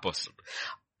the apostle.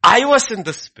 I was in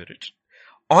the Spirit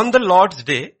on the Lord's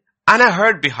day, and I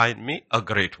heard behind me a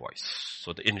great voice.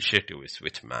 So the initiative is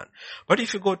with man. But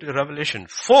if you go to Revelation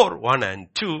 4, 1 and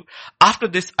 2, after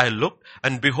this I looked,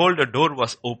 and behold, a door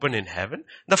was open in heaven.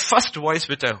 The first voice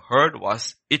which I heard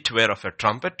was it were of a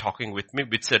trumpet talking with me,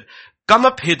 which said, come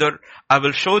up hither, I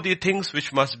will show thee things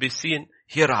which must be seen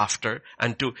hereafter.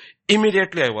 And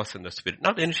immediately I was in the Spirit.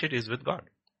 Now the initiative is with God.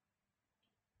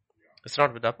 It's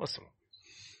not with the apostle.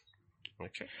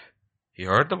 Okay. He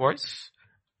heard the voice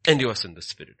and he was in the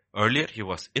Spirit. Earlier he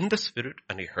was in the Spirit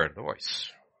and he heard the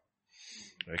voice.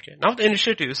 Okay. Now the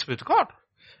initiative is with God.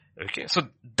 Okay. So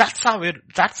that's how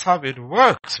it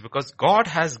works, because God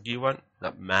has given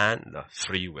the man the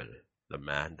free will. The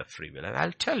man the free will. And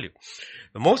I'll tell you,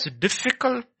 the most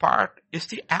difficult part is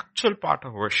the actual part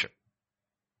of worship.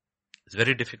 It's a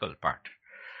very difficult part.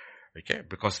 Okay,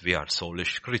 because we are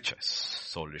soulish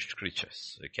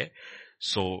creatures. Okay,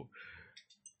 so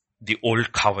the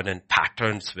old covenant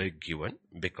patterns were given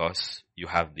because you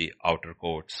have the outer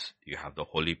courts, you have the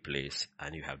holy place,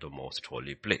 and you have the most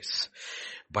holy place.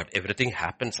 But everything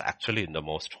happens actually in the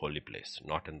most holy place,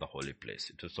 not in the holy place.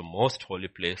 It is the most holy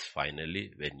place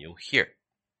finally when you hear.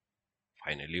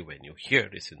 Finally, when you hear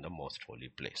is in the most holy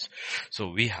place.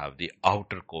 So we have the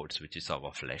outer courts, which is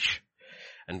our flesh.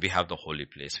 And we have the holy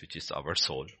place, which is our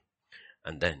soul.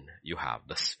 And then you have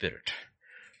the Spirit.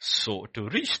 So to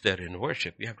reach there in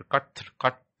worship, we have to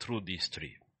cut through these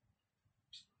three.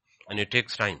 And it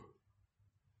takes time.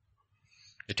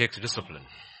 It takes discipline.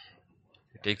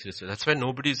 That's why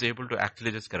nobody is able to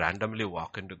actually just randomly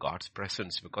walk into God's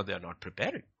presence, because they are not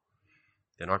preparing.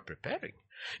 They're not preparing.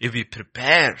 If we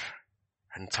prepare,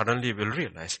 and suddenly we'll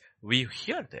realize we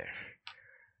hear there.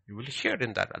 You will hear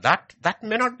in that. That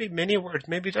may not be many words,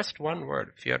 maybe just one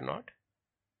word. Fear not.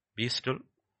 Be still.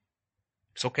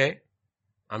 It's okay.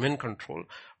 I'm in control.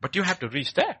 But you have to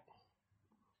reach there.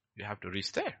 You have to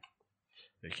reach there.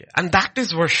 Okay. And that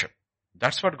is worship.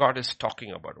 That's what God is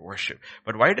talking about, worship.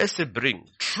 But why does he bring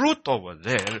truth over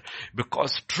there?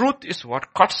 Because truth is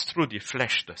what cuts through the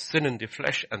flesh. The sin in the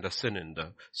flesh and the sin in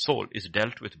the soul is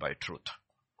dealt with by truth.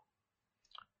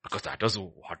 Because that was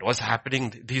what was happening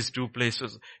in these two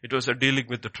places. It was a dealing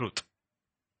with the truth.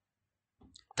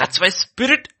 That's why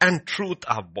spirit and truth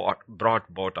are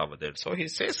brought over there. So he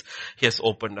says, he has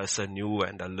opened us a new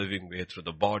and a living way through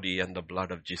the body and the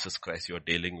blood of Jesus Christ. You are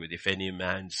dealing with, if any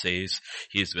man says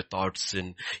he is without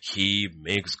sin, he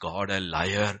makes God a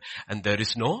liar, and there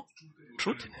is no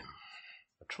truth in him.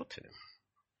 Truth in him.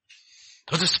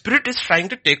 So the Spirit is trying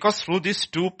to take us through these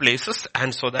two places,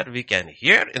 and so that we can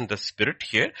hear in the Spirit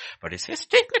here. But he says,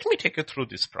 let me take you through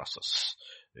this process.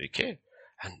 Okay.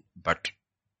 But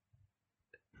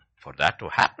for that to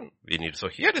happen, so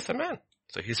here is a man.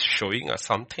 So he's showing us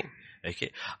something.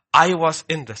 Okay. I was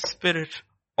in the Spirit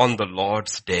on the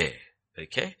Lord's day.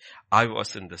 Okay. I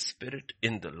was in the Spirit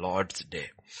in the Lord's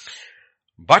day.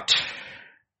 But,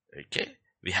 okay,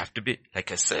 we have to be,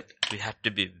 like I said, we have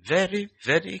to be very,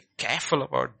 very careful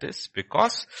about this,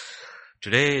 because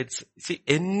today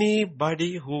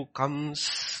anybody who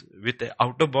comes with an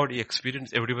outer body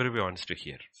experience, everybody wants to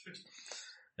hear.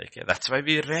 Okay, that's why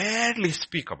we rarely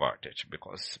speak about it,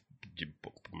 because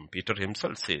Peter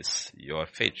himself says your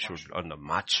faith should earn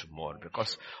much more,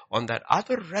 because on that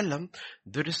other realm,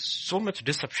 there is so much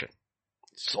deception.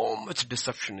 So much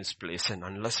deception is placed, and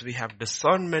unless we have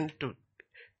discernment to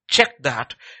check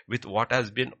that with what has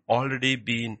been already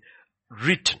been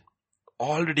written.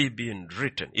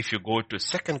 If you go to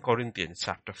 2 Corinthians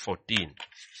chapter 14,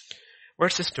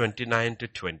 verses 29 to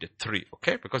 23,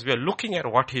 okay? Because we are looking at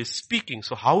what he is speaking.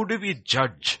 So how do we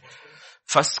judge?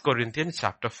 1 Corinthians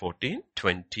chapter 14,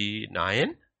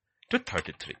 29 to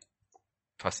 33.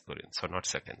 1 Corinthians, so not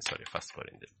 1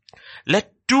 Corinthians.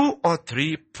 Let 2 or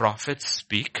 3 prophets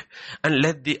speak, and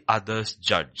let the others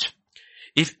judge.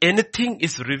 If anything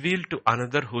is revealed to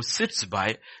another who sits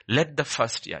by, let the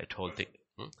first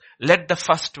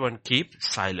one keep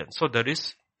silent. So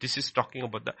this is talking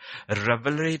about the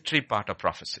revelatory part of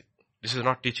prophecy. This is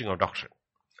not teaching or doctrine.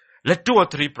 Let 2 or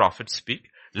 3 prophets speak,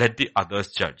 let the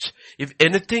others judge. If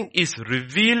anything is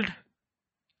revealed,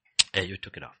 is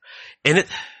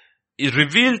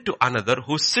revealed to another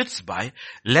who sits by,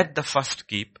 let the first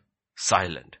keep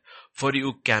silent. For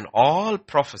you can all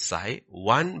prophesy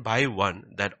one by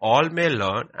one, that all may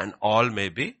learn and all may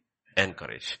be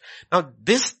encouraged. Now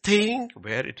this thing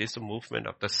where it is a movement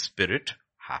of the Spirit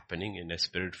happening in a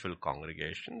spirit-filled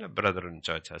congregation. The brethren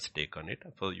church has taken it.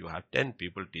 So you have 10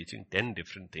 people teaching 10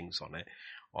 different things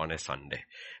on a Sunday.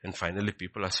 And finally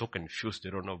people are so confused, they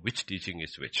don't know which teaching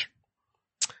is which.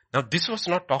 Now this was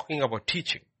not talking about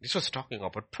teaching. This was talking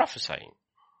about prophesying.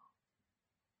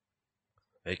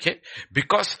 Okay?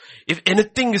 Because if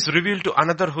anything is revealed to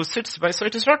another who sits by, so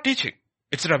it is not teaching.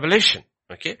 It's revelation.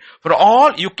 Okay? For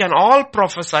all, you can all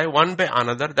prophesy one by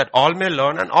another, that all may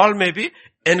learn and all may be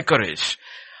encouraged.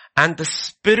 And the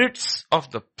spirits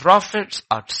of the prophets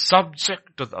are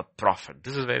subject to the prophet.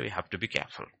 This is where we have to be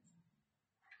careful.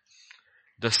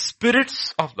 The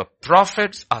spirits of the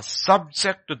prophets are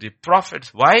subject to the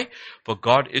prophets. Why? For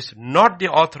God is not the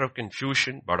author of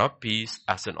confusion, but of peace,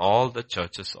 as in all the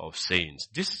churches of saints.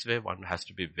 This is where one has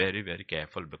to be very, very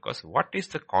careful, because what is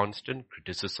the constant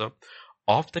criticism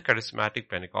of the charismatic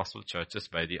Pentecostal churches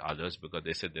by the others? Because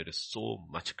they say there is so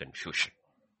much confusion.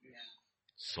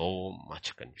 So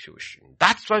much confusion.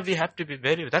 That's why we have to be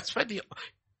that's why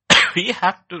we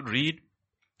have to read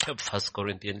 1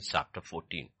 Corinthians chapter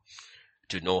 14.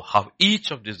 To know how each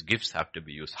of these gifts have to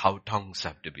be used, how tongues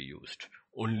have to be used.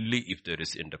 Only if there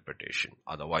is interpretation.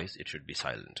 Otherwise, it should be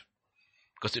silent.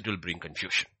 Because it will bring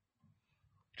confusion.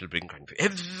 It will bring confusion.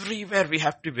 Everywhere we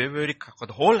have to be very careful.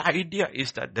 The whole idea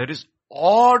is that there is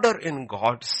order in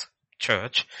God's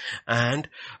church and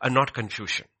not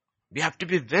confusion. We have to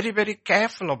be very, very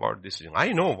careful about this thing. I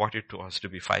know what it was to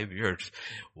be 5 years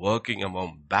working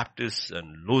among Baptists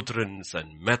and Lutherans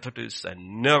and Methodists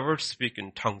and never speak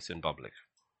in tongues in public.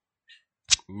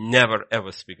 Never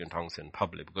ever speak in tongues in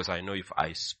public, because I know if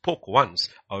I spoke once,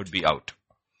 I would be out.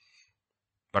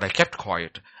 But I kept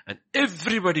quiet and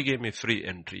everybody gave me free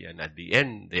entry, and at the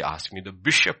end they asked me, the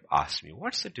bishop asked me,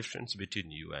 what's the difference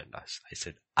between you and us? I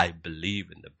said, I believe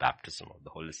in the baptism of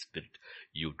the Holy Spirit.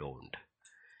 You don't.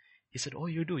 He said, oh,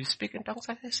 you do? You speak in tongues?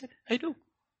 I said, I do.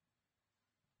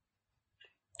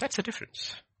 That's the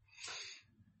difference.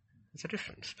 That's the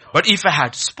difference. But if I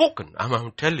had spoken,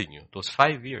 I'm telling you, those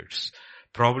 5 years,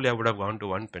 probably I would have gone to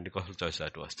one Pentecostal church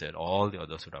that was there. All the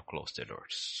others would have closed their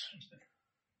doors.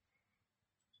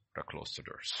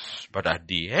 But at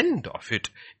the end of it,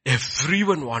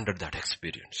 everyone wanted that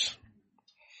experience.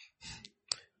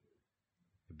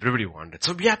 Everybody wanted.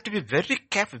 So we have to be very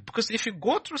careful, because if you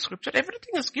go through scripture,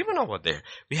 everything is given over there.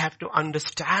 We have to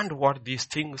understand what these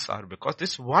things are, because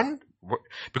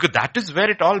because that is where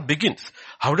it all begins.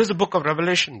 How does the book of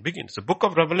Revelation begin? The book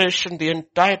of Revelation, the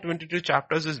entire 22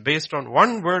 chapters is based on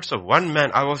one words of one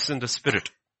man. I was in the Spirit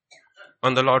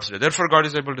on the Lord's day. Therefore God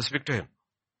is able to speak to him.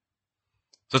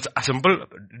 So a simple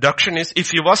deduction is, if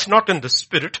he was not in the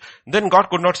Spirit, then God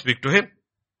could not speak to him.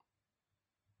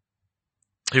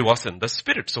 He was in the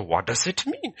Spirit. So what does it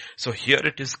mean? So here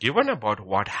it is given about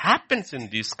what happens in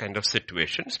these kind of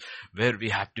situations where we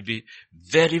have to be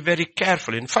very, very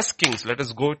careful. In 1 Kings, let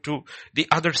us go to the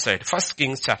other side. 1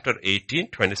 Kings chapter 18,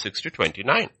 26 to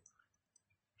 29.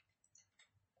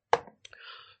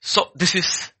 So this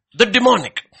is the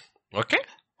demonic. Okay?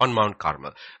 On Mount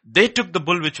Carmel. They took the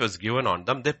bull which was given on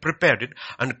them, they prepared it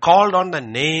and called on the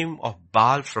name of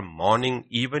Baal from morning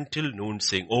even till noon,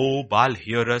 saying, oh Baal,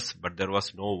 hear us. But there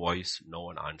was no voice, no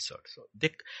one answered. So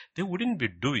they wouldn't be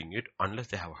doing it unless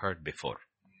they have heard before.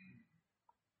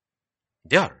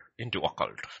 They are into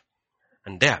occult.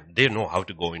 And they know how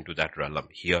to go into that realm,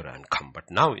 hear and come.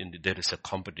 But now there is a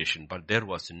competition, but there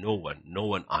was no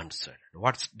one answered.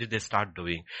 What did they start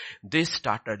doing? They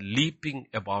started leaping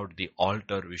about the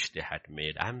altar which they had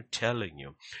made. I'm telling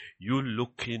you, you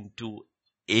look into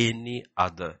any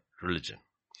other religion,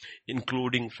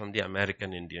 including from the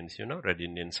American Indians, Red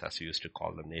Indians as we used to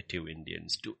call them, native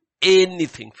Indians, to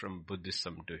anything from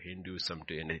Buddhism to Hinduism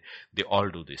to anything, they all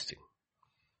do this thing.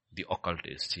 The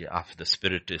occultists, the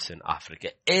spiritists in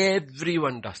Africa,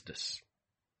 everyone does this.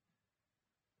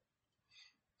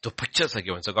 So pictures are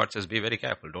given. So God says, be very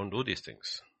careful. Don't do these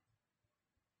things.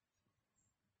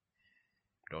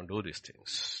 Don't do these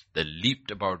things. They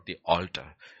leaped about the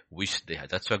altar, which they had.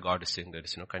 That's why God is saying there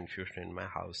is no confusion in my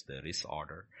house. There is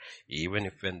order. Even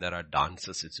if when there are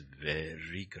dances, it's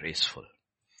very graceful.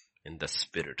 In the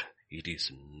spirit, it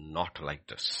is not like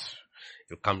this.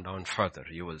 You come down further,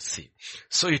 you will see.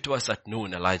 So it was at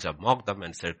noon, Elijah mocked them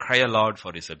and said, cry aloud,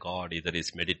 for is a God, either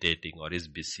is meditating or is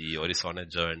busy or is on a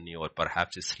journey or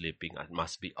perhaps is sleeping and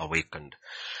must be awakened.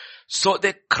 So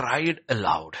they cried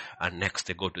aloud, and next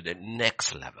they go to the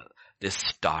next level. They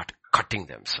start cutting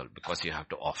themselves because you have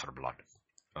to offer blood.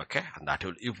 Okay? And that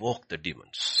will evoke the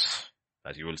demons.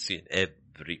 As you will see in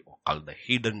every occult, the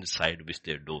hidden side which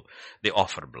they do, they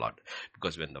offer blood.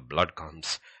 Because when the blood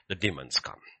comes, the demons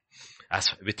come. as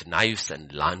with knives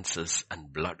and lances,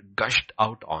 and blood gushed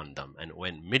out on them. And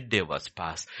when midday was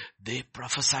past, they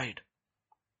prophesied.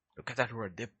 Look at that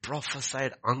word. They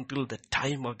prophesied until the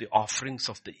time of the offerings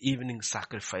of the evening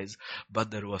sacrifice,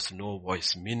 but there was no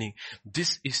voice. Meaning,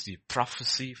 this is the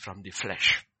prophecy from the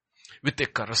flesh, with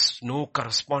no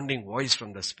corresponding voice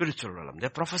from the spiritual realm. They're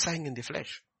prophesying in the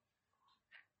flesh.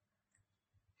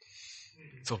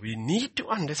 So we need to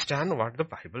understand what the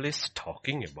Bible is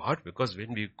talking about, because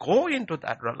when we go into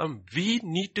that realm, we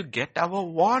need to get our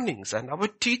warnings and our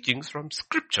teachings from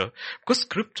Scripture, because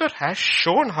Scripture has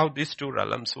shown how these two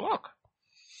realms work.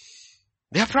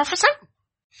 They are prophesying.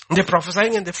 They're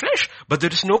prophesying in the flesh, but there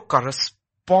is no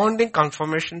corresponding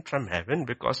confirmation from heaven,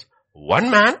 because one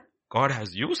man God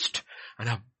has used and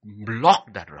have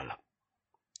blocked that realm.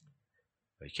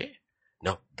 Okay?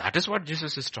 Now, that is what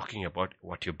Jesus is talking about.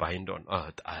 What you bind on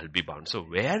earth, I'll be bound. So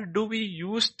where do we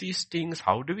use these things?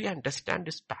 How do we understand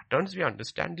these patterns? We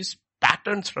understand these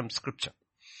patterns from Scripture.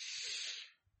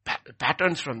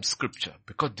 Patterns from Scripture.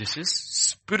 Because this is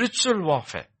spiritual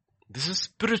warfare. This is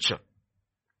spiritual.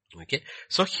 Okay.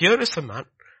 So here is a man.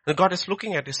 And God is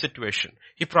looking at his situation.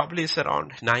 He probably is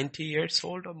around 90 years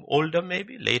old, or older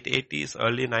maybe, late 80s,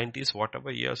 early 90s,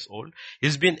 whatever years old.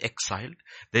 He's been exiled.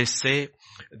 They say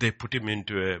they put him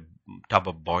into a tub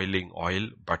of boiling oil,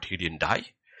 but he didn't die.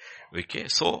 Okay,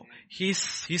 so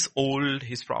he's old,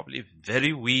 he's probably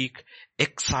very weak,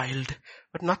 exiled,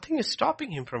 but nothing is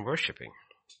stopping him from worshiping.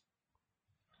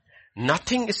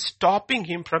 Nothing is stopping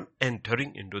him from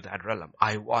entering into that realm.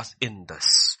 I was in the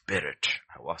Spirit.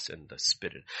 I was in the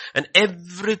Spirit. And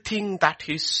everything that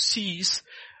he sees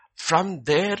from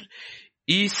there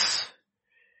is,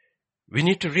 we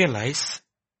need to realize,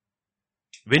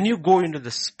 when you go into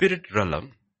the Spirit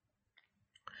realm,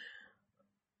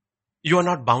 you are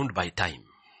not bound by time.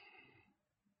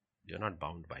 You're not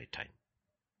bound by time.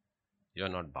 You're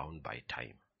not bound by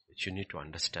time. Which you need to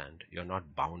understand. You're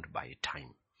not bound by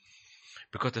time.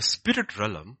 Because the spirit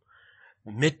realm,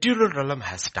 material realm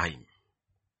has time.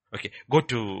 Okay, go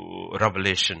to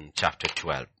Revelation chapter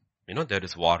 12. You know, there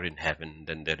is war in heaven,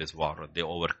 then there is war. They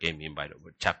overcame him by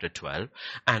chapter 12.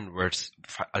 And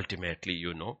ultimately,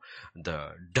 you know,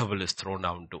 the devil is thrown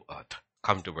down to earth.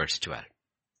 Come to verse 12.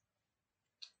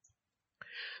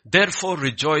 Therefore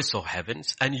rejoice, O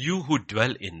heavens, and you who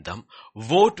dwell in them.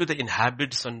 Woe to the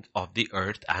inhabitants of the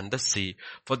earth and the sea,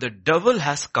 for the devil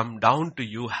has come down to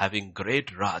you having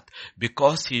great wrath,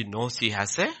 because he knows he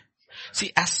has a...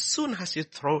 See, as soon as he's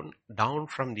thrown down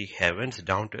from the heavens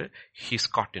down to it, he's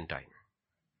caught in time.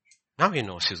 Now he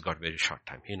knows he's got very short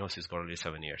time. He knows he's got only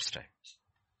 7 years time.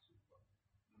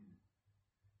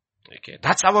 Okay,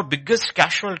 that's our biggest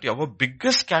casualty. Our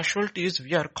biggest casualty is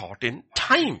we are caught in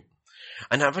time.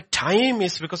 And our time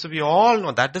is, because we all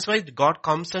know that is why God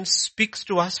comes and speaks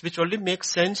to us, which only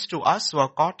makes sense to us who are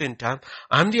caught in time.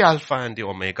 I'm the Alpha and the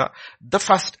Omega, the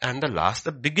first and the last,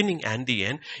 the beginning and the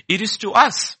end. It is to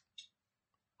us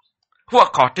who are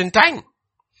caught in time.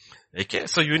 Okay,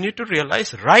 so you need to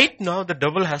realize right now the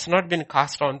devil has not been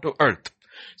cast onto earth.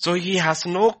 So he has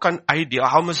no idea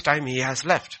how much time he has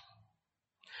left.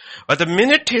 But the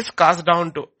minute he's cast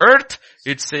down to earth,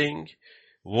 it's saying,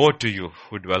 woe to you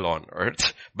who dwell on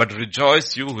earth, but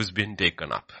rejoice you who's been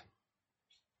taken up.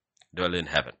 Dwell in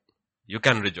heaven. You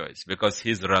can rejoice because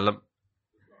his realm,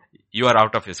 you are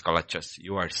out of his clutches.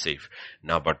 You are safe.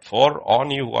 Now, but for on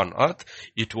you on earth,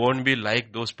 it won't be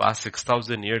like those past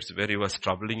 6,000 years where he was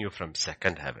troubling you from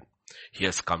second heaven. He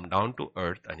has come down to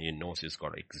earth and he knows he's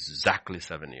got exactly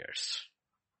 7 years.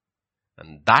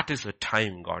 And that is the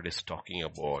time God is talking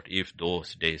about if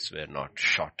those days were not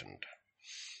shortened.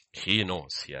 He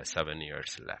knows he has 7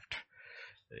 years left.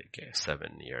 Okay,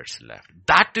 7 years left.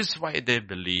 That is why they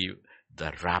believe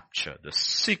the rapture, the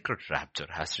secret rapture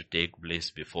has to take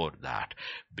place before that.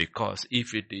 Because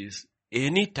if it is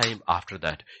any time after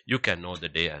that, you can know the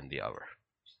day and the hour.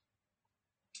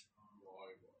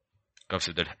 Because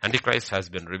if the Antichrist has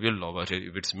been revealed over,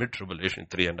 if it's mid-tribulation,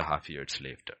 3.5 years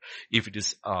later. If it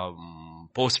is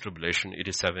post-tribulation, it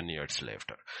is 7 years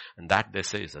later. And that they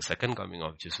say is the second coming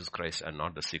of Jesus Christ and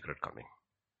not the secret coming.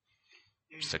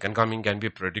 Second coming can be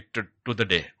predicted to the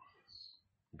day.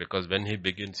 Because when he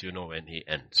begins, you know when he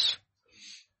ends.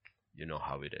 You know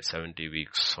how it is. 70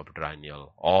 weeks of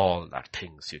triennial, all that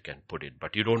things you can put it.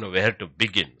 But you don't know where to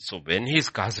begin. So when he's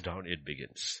cast down, it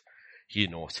begins. He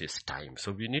knows his time.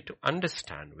 So we need to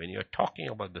understand when you're talking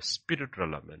about the spirit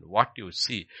realm and what you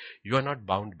see, you are not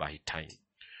bound by time.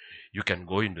 You can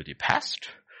go into the past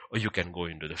or you can go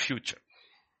into the future.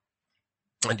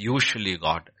 And usually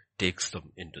God takes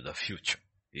them into the future.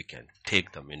 He can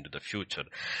take them into the future.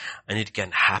 And it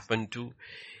can happen to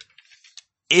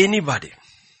anybody.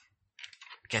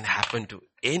 It can happen to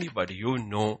anybody.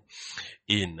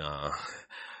 In, I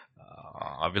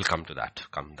will come to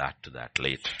that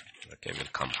later. Okay,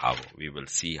 we will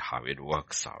see how it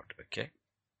works out. Okay.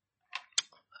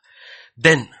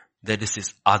 Then there is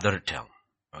this other term.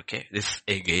 Okay, this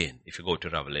again, if you go to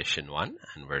Revelation 1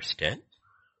 and verse 10.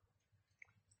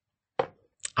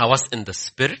 I was in the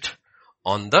Spirit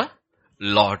on the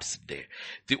Lord's day.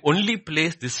 The only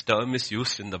place this term is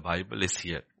used in the Bible is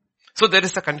here. So there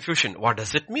is a confusion. What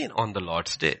does it mean on the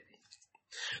Lord's day?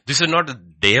 This is not the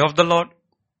day of the Lord.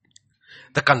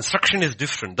 The construction is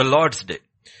different, the Lord's day.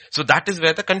 So that is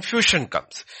where the confusion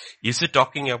comes. Is it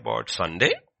talking about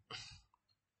Sunday?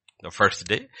 The first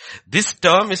day? This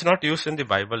term is not used in the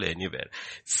Bible anywhere.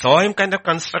 Same kind of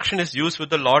construction is used with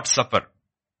the Lord's Supper.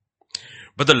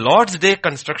 But the Lord's Day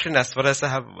construction, as far as I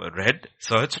have read,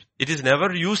 searched, it is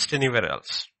never used anywhere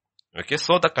else. Okay,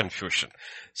 so the confusion.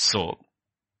 So,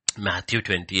 Matthew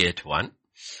 28:1.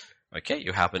 Okay,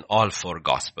 you have in all four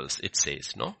Gospels, it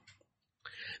says, no?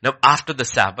 Now, after the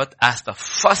Sabbath, as the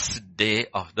first day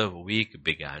of the week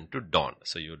began to dawn.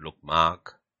 So you look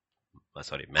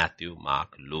Matthew,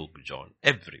 Mark, Luke, John,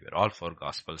 everywhere. All four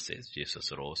Gospels says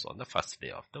Jesus rose on the first day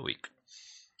of the week.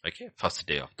 Okay, first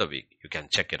day of the week. You can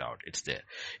check it out. It's there.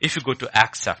 If you go to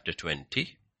Acts chapter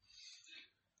 20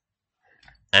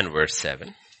 and verse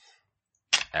 7,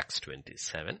 Acts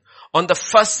 27, on the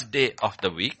first day of the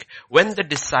week, when the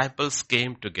disciples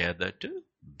came together to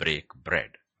break bread.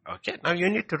 Okay, now you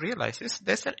need to realize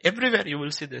this. Everywhere you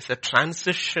will see there's a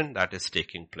transition that is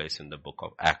taking place in the book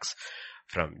of Acts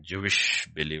from Jewish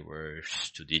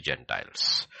believers to the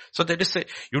Gentiles. So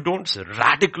you don't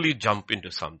radically jump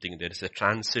into something. There is a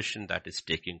transition that is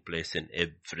taking place in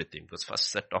everything. Because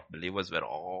first set of believers were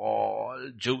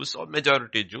all Jews or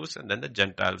majority Jews, and then the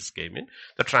Gentiles came in.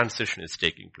 The transition is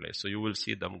taking place. So you will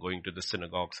see them going to the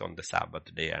synagogues on the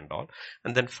Sabbath day and all,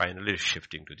 and then finally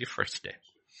shifting to the first day.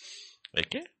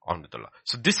 Okay, on with the law.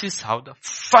 So this is how the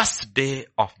first day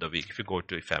of the week, if you go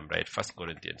to, if I'm right, 1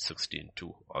 Corinthians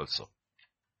 16:2 also.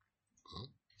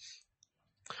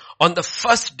 On the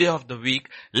first day of the week,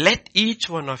 let each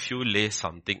one of you lay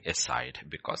something aside,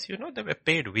 because they were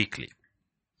paid weekly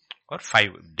or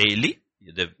daily,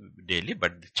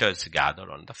 but the church gathered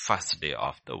on the first day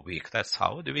of the week. That's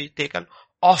how we take an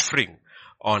offering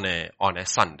on a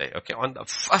Sunday, okay, on the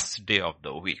first day of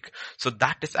the week. So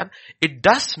that is, and it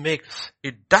does make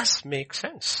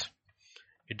sense.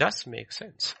 It does make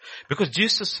sense. Because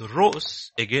Jesus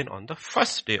rose again on the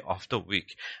first day of the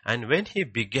week. And when he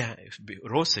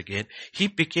rose again, he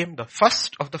became the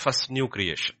first of the first new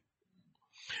creation.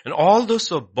 And all those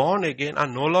who are born again are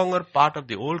no longer part of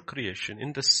the old creation.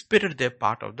 In the Spirit, they're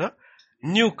part of the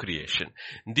new creation.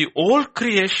 The old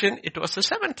creation, it was the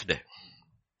seventh day.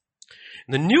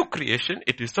 In the new creation,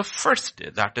 it is the first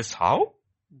day. That is how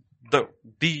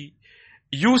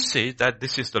you say that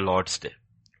this is the Lord's day.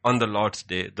 On the Lord's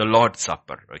day, the Lord's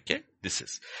Supper, okay?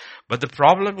 But the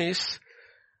problem is,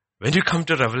 when you come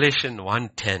to Revelation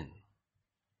 1:10,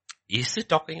 is it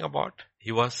talking about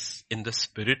he was in the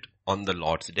Spirit on the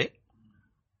Lord's day?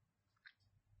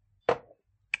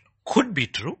 Could be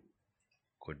true.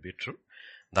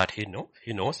 That he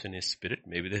knows in his spirit.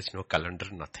 Maybe there's no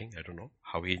calendar, nothing. I don't know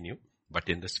how he knew. But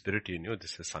in the Spirit he knew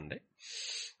this is Sunday.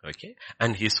 Okay?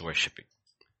 And he's worshipping.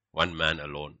 One man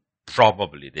alone.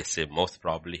 Probably, they say most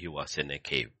probably he was in a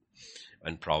cave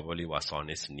and probably was on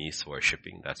his knees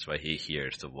worshipping. That's why he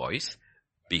hears the voice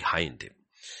behind him.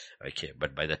 Okay,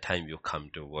 but by the time you come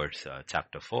to verse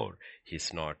chapter 4,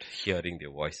 he's not hearing the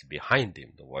voice behind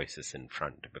him. The voice is in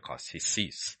front because he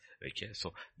sees. Okay,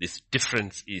 so this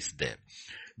difference is there.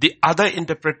 The other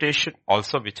interpretation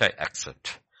also which I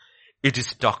accept, it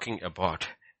is talking about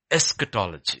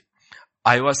eschatology.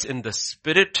 I was in the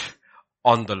Spirit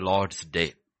on the Lord's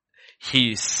day.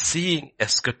 He is seeing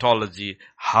eschatology,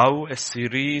 how a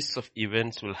series of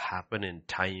events will happen in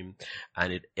time,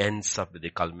 and it ends up with the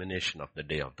culmination of the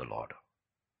day of the Lord.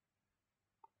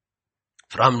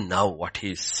 From now, what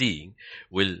he is seeing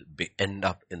will end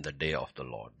up in the day of the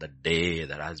Lord, the day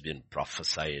that has been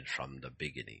prophesied from the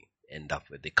beginning, end up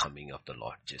with the coming of the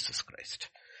Lord Jesus Christ.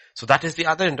 So that is the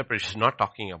other interpretation, not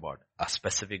talking about a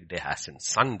specific day as in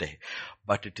Sunday,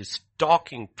 but it is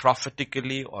talking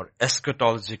prophetically or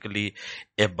eschatologically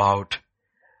about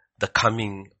the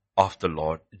coming of the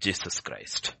Lord Jesus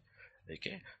Christ.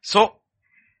 Okay. So,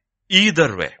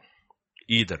 either way,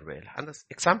 and the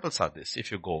examples are this.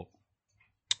 If you go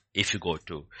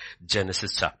to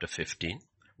Genesis chapter 15,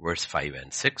 verse 5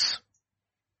 and 6,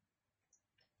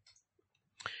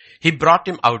 He brought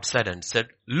him outside and said,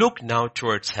 look now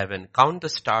towards heaven, count the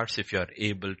stars if you are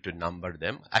able to number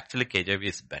them. Actually, KJV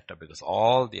is better because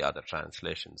all the other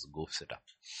translations goofs it up.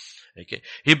 Okay.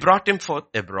 He brought him forth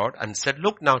abroad and said,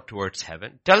 look now towards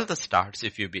heaven, tell the stars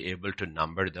if you be able to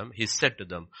number them. He said to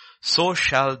them, so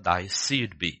shall thy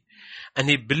seed be. And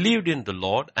he believed in the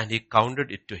Lord and he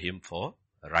counted it to him for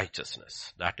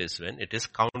righteousness. That is when it is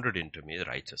counted into me,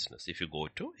 righteousness. If you go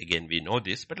to, again we know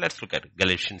this, but let's look at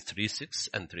Galatians 3:6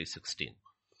 and 3:16.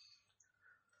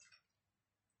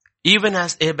 Even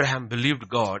as Abraham believed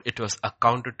God, it was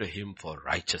accounted to him for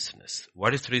righteousness. What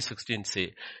does 3:16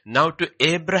 say? Now to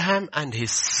Abraham and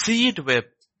his seed were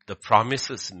the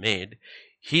promises made.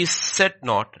 He said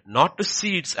not to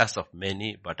seeds as of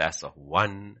many, but as of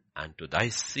one, and to thy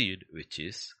seed, which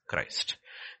is Christ.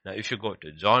 Now if you go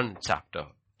to John chapter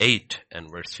 8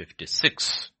 and verse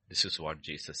 56, this is what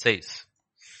Jesus says.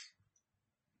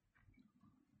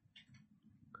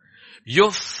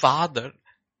 Your father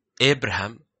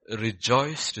Abraham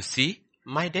rejoiced to see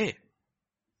my day.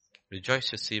 Rejoice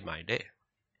to see my day.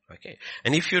 Okay.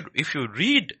 And if you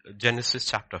read Genesis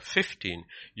chapter 15,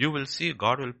 you will see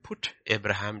God will put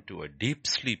Abraham to a deep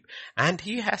sleep. And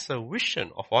he has a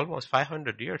vision of almost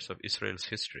 500 years of Israel's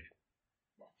history.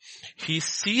 He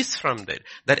sees from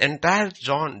that entire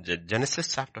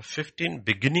Genesis chapter 15,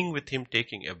 beginning with him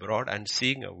taking abroad and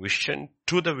seeing a vision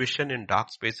to the vision in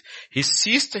dark space. He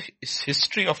sees the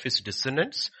history of his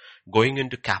descendants going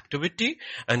into captivity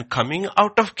and coming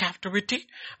out of captivity.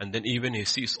 And then even he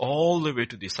sees all the way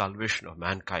to the salvation of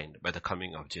mankind by the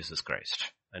coming of Jesus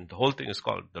Christ. And the whole thing is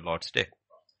called the Lord's Day.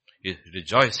 He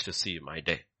rejoiced to see my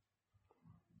day.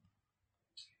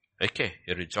 Okay,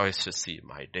 he rejoiced to see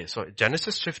my day. So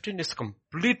Genesis 15 is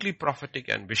completely prophetic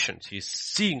and visions. He's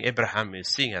seeing, Abraham is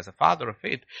seeing as a father of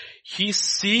faith. He's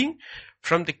seeing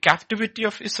from the captivity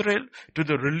of Israel to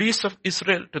the release of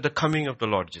Israel to the coming of the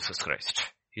Lord Jesus Christ.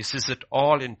 He sees it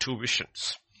all in two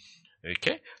visions.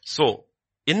 Okay, so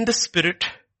in the spirit,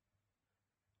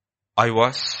 I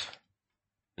was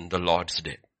in the Lord's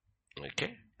day.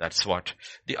 Okay, that's what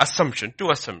the assumption, two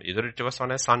assumptions. Either it was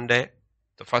on a Sunday,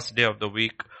 the first day of the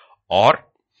week, or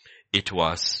it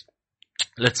was,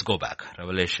 let's go back,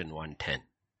 Revelation 1:10.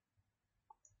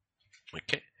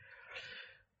 Okay.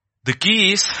 The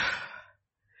key is,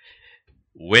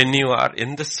 when you are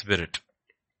in the spirit,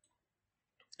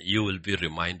 you will be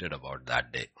reminded about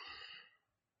that day.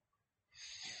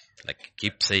 Like I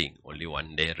keep saying, only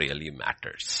one day really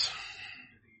matters.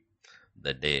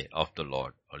 The day of the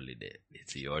Lord, only day.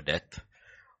 It's your death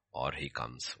or he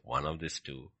comes. One of these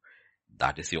two.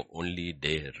 That is your only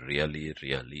day really,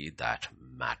 really that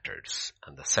matters.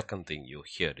 And the second thing you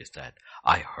hear is that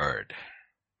I heard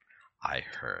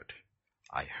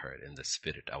in the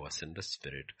spirit. I was in the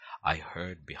spirit. I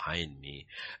heard behind me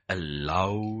a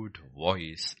loud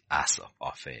voice as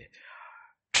of a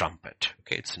trumpet.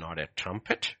 Okay, it's not a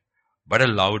trumpet, but a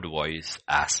loud voice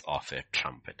as of a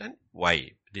trumpet. And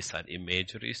why? These are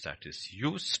imageries that is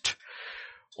used.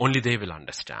 Only they will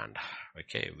understand.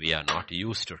 Okay, we are not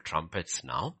used to trumpets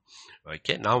now.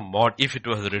 Okay, now if it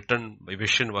was written, a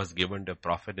vision was given to a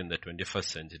prophet in the 21st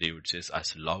century, which is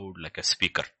as loud like a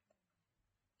speaker.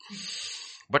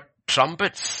 But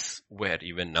trumpets, where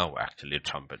even now actually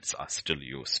trumpets are still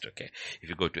used. Okay, if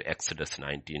you go to Exodus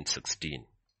 19:16.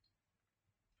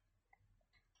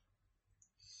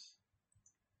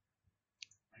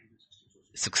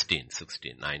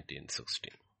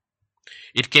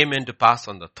 It came in to pass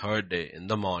on the third day in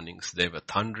the mornings, there were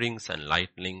thunderings and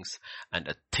lightnings and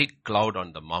a thick cloud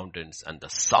on the mountains, and the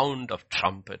sound of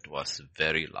trumpet was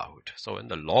very loud. So when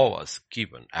the law was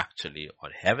given, actually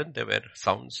on heaven there were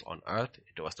sounds, on earth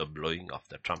it was the blowing of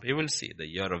the trumpet. You will see the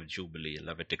year of Jubilee in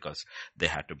Leviticus, they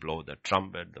had to blow the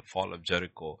trumpet. The fall of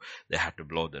Jericho, they had to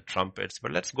blow the trumpets.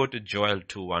 But let's go to Joel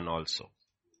 2:1 also.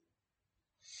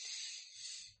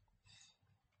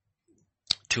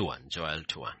 2:1, Joel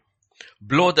 2:1.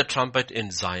 Blow the trumpet in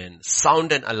Zion,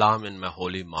 sound an alarm in my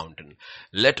holy mountain.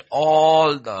 Let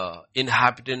all the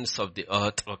inhabitants of the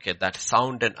earth, okay, that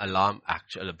sound an alarm,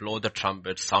 actually blow the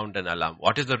trumpet, sound an alarm.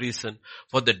 What is the reason?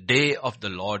 For the day of the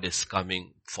Lord is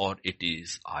coming, for it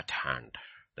is at hand.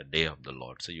 The day of the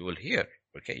Lord. So you will hear,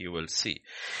 okay, you will see.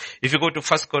 If you go to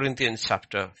 1 Corinthians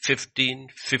chapter 15,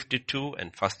 52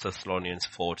 and 1 Thessalonians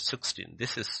 4:16,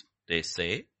 this is, they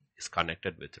say, is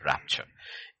connected with rapture.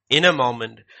 In a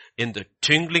moment, in the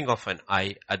twinkling of an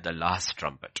eye at the last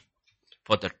trumpet.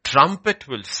 For the trumpet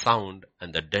will sound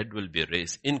and the dead will be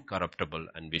raised incorruptible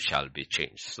and we shall be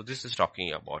changed. So this is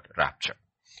talking about rapture.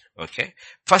 Okay.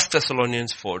 1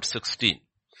 Thessalonians 4:16.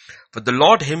 For the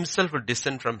Lord himself will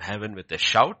descend from heaven with a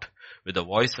shout, with the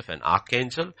voice of an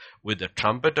archangel, with the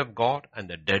trumpet of God, and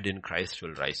the dead in Christ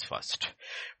will rise first.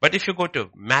 But if you go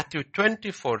to Matthew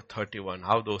 24:31,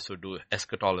 how those who do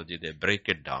eschatology, they break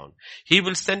it down. He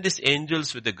will send his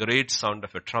angels with a great sound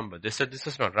of a trumpet. They said this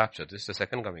is not rapture, this is the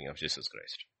second coming of Jesus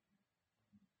Christ.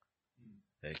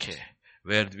 Okay.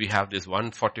 Where we have this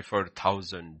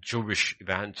 144,000 Jewish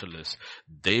evangelists,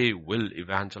 they will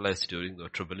evangelize during the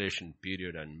tribulation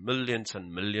period, and millions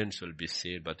will be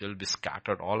saved, but they will be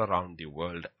scattered all around the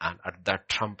world, and at that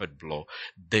trumpet blow,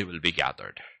 they will be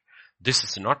gathered. This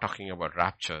is not talking about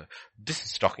rapture. This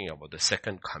is talking about the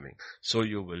second coming. So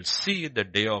you will see the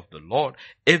day of the Lord.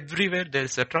 Everywhere there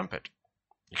is a trumpet.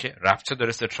 Okay, rapture there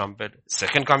is a trumpet,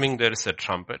 second coming there is a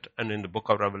trumpet, and in the book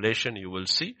of Revelation you will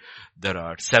see there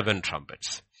are 7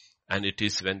 trumpets. And it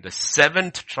is when the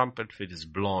 7th trumpet is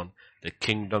blown, the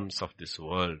kingdoms of this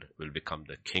world will become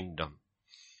the kingdom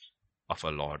of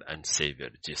our Lord and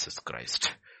Savior Jesus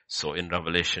Christ. So in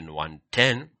Revelation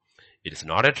 1:10, it is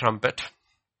not a trumpet,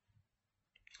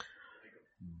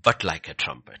 but like a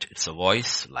trumpet. It's a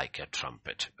voice like a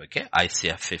trumpet. Okay,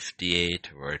 Isaiah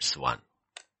 58 verse 1.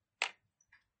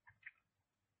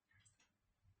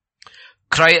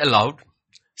 Cry aloud,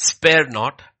 spare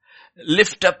not,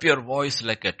 lift up your voice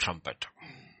like a trumpet.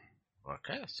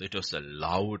 Okay, so it was a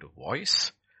loud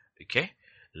voice. Okay,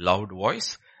 loud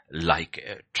voice like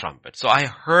a trumpet. So I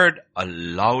heard a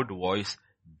loud voice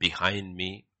behind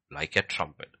me like a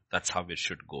trumpet. That's how it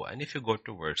should go. And if you go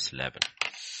to verse 11.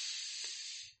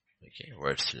 Okay,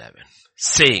 verse 11.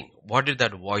 Saying, what did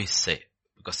that voice say?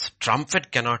 Because trumpet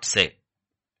cannot say.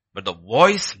 But the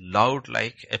voice loud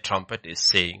like a trumpet is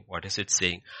saying, what is it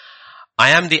saying?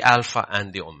 I am the Alpha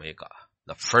and the Omega,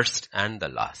 the first and the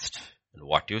last. And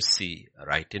what you see,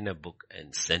 write in a book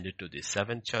and send it to the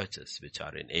 7 churches which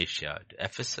are in Asia, to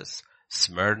Ephesus,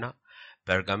 Smyrna,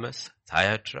 Pergamos,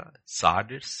 Thyatira,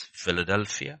 Sardis,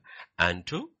 Philadelphia, and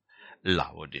to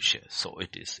Laodicea. So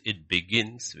it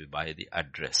begins by the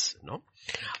address, no?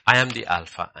 I am the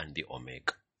Alpha and the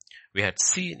Omega. We had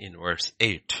seen in verse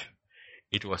 8,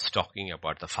 it was talking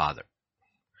about the Father.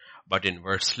 But in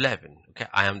verse 11, okay,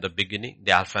 I am the beginning,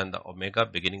 the Alpha and the Omega,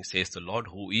 beginning says the Lord,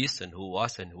 who is and who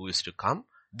was and who is to come,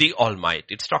 the Almighty.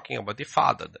 It's talking about the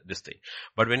Father, this thing.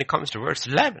 But when it comes to verse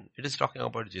 11, it is talking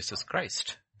about Jesus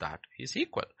Christ, that He is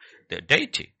equal, the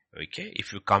deity. Okay,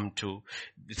 if you come to,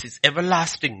 this is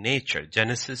everlasting nature,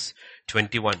 Genesis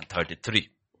 21:33.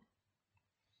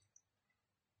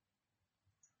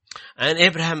 And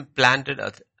Abraham planted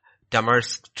a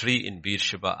tamarisk tree in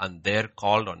Beersheba, and there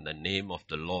called on the name of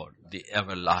the Lord, the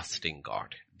everlasting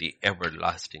God, the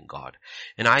everlasting God.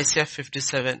 In Isaiah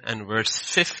 57 and verse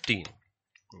 15,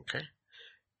 okay,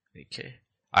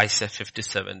 Isaiah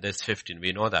 57, there's 15,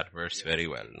 we know that verse very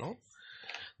well, no?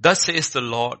 Thus says the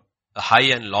Lord, the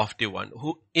high and lofty one,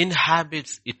 who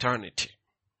inhabits eternity.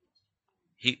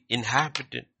 He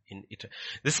inhabited in eternity.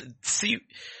 This, see,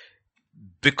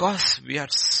 because we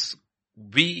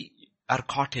are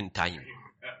caught in time.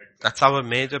 That's our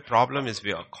major problem, is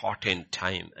we are caught in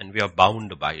time and we are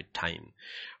bound by time.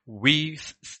 We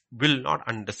will not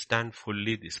understand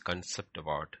fully this concept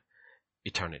about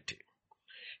eternity.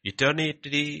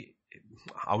 Eternity,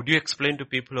 how do you explain to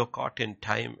people who are caught in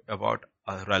time about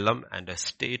a realm and a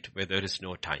state where there is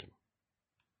no time?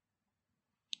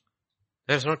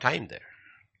 There is no time there.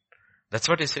 That's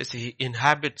what it says. He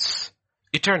inhabits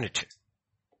eternity.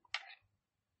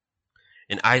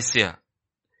 In Isaiah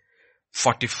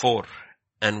 44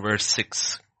 and verse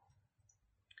 6,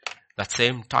 that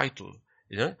same title,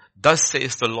 thus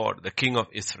says the Lord, the King of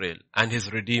Israel and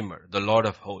His Redeemer, the Lord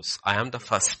of hosts. I am the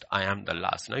first, I am the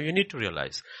last. Now you need to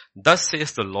realize, thus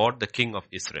says the Lord, the King of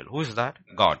Israel. Who is that?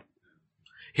 God.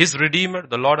 His Redeemer,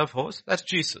 the Lord of hosts, that's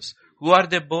Jesus. Who are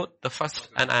they both? The first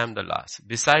and I am the last.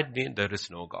 Beside me, there is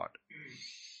no God.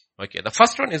 Okay, the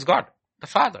first one is God, the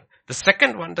Father. The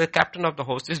second one, the captain of the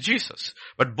host, is Jesus.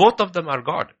 But both of them are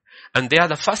God. And they are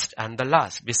the first and the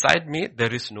last. Beside me,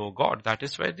 there is no God. That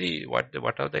is why what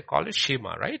do they call it?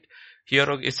 Shema, right? Hear,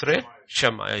 O Israel,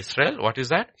 Shema Israel. What is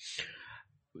that?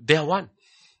 They are one.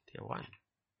 They are one.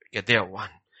 Okay, they are one.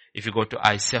 If you go to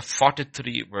Isaiah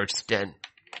 43 verse 10.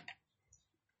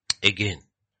 Again.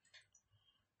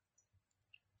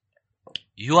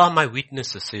 You are my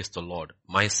witnesses, says the Lord,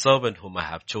 my servant whom I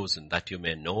have chosen, that you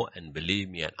may know and believe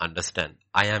me and understand.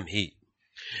 I am He.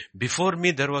 Before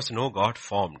me there was no God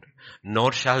formed,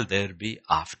 nor shall there be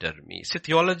after me. See,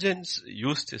 theologians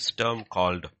use this term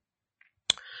called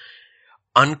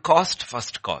uncaused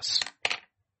first cause.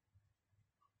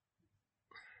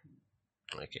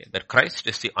 Okay, that Christ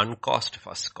is the uncaused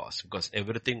first cause, because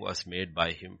everything was made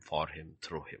by Him, for Him,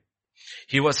 through Him.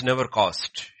 He was never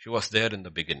caused. He was there in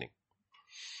the beginning.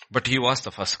 But he was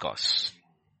the first cause.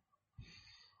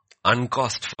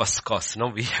 Uncaused first cause.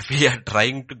 No, we are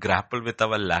trying to grapple with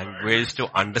our language to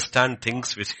understand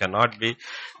things which cannot be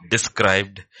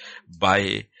described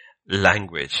by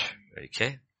language.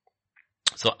 Okay.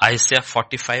 So Isaiah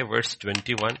 45 verse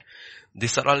 21.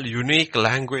 These are all unique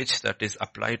language that is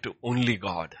applied to only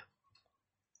God.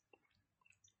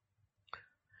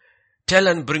 Tell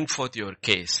and bring forth your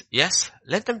case. Yes,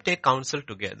 let them take counsel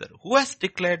together. Who has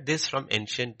declared this from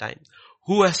ancient times?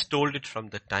 Who has told it from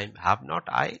the time? Have not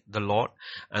I, the Lord?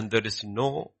 And there is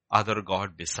no other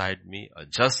God beside me, a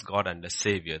just God and a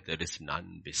Savior. There is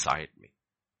none beside me.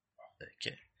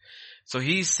 Okay. So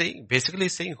he is saying, basically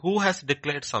saying, who has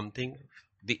declared something,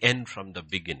 the end from the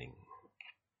beginning?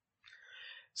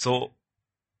 So,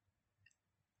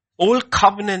 Old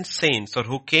Covenant saints, or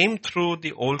who came through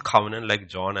the Old Covenant like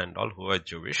John and all who are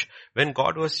Jewish, when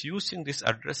God was using this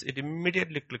address, it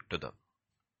immediately clicked to them.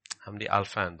 I'm the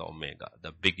Alpha and the Omega,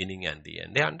 the beginning and the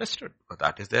end. They understood, but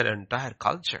that is their entire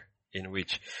culture in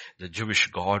which the Jewish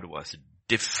God was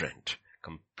different,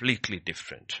 completely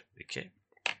different. Okay.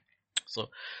 So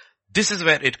this is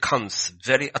where it comes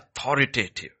very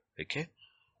authoritative. Okay.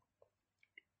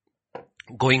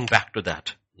 Going back to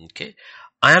that. Okay.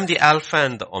 I am the Alpha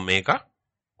and the Omega.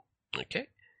 Okay.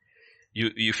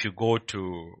 If you go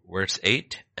to verse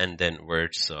 8 and then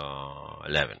verse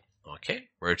 11. Okay.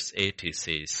 Verse 8 he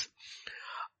says,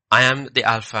 I am the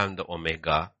Alpha and the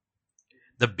Omega,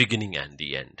 the beginning and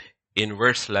the end. In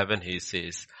verse 11 he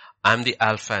says, I am the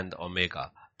Alpha and the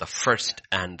Omega, the first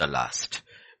and the last.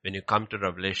 When you come to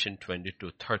Revelation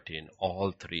 22:13,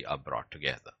 all three are brought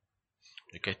together.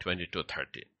 Okay,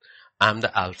 22:13. I am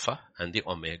the Alpha and the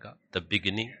Omega, the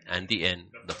beginning and the end,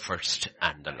 the first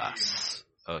and the last.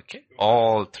 Okay,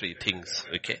 all three things,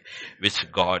 okay,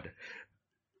 which God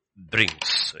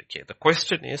brings. Okay, the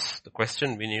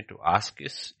question we need to ask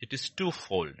is, it is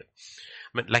twofold. I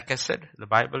mean, like I said, the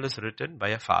Bible is written by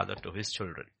a father to his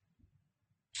children.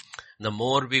 The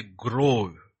more we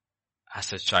grow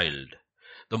as a child,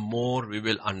 the more we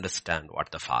will understand what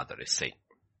the father is saying.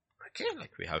 Okay,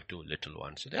 like we have two little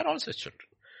ones, so they are also children.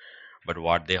 But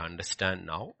what they understand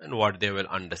now and what they will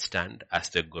understand as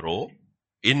they grow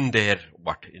in their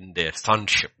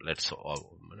sonship. Let's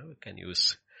all,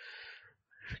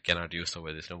 we cannot use the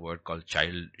word. There's no word called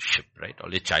childship, right?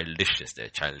 Only childish is there,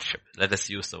 childship. Let us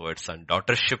use the word son.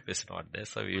 Daughtership is not there,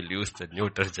 so we will use the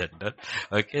neuter gender.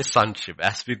 Okay, sonship.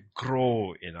 As we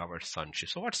grow in our sonship.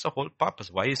 So what's the whole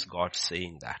purpose? Why is God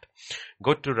saying that?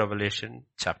 Go to Revelation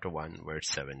chapter 1 verse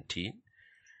 17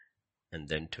 and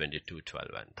then 22, 12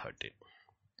 and 13.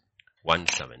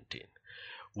 1:17.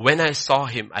 When I saw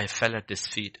him, I fell at his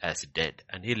feet as dead,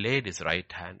 and he laid his right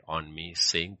hand on me,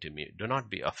 saying to me, do not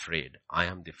be afraid. I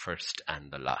am the first and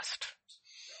the last.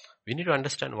 We need to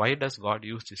understand, why does God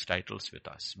use these titles with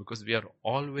us? Because we are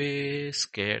always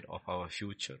scared of our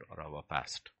future or our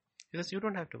past. He says, you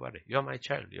don't have to worry. You are my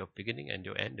child. Your beginning and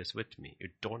your end is with me.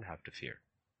 You don't have to fear.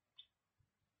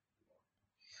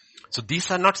 So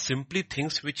these are not simply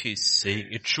things which he is saying.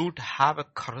 It should have a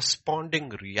corresponding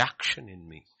reaction in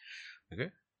me. Okay?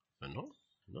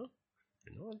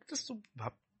 Just to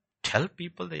tell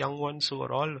people, the young ones who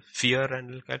are all fear,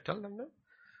 and tell them, no,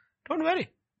 don't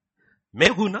worry.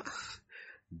 Mehuna,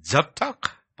 jab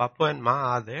tak Papa and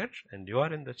Ma are there and you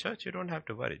are in the church, you don't have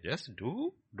to worry. Just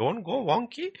don't go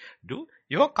wonky,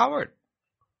 you are covered.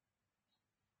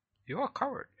 You are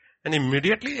covered. And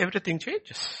immediately everything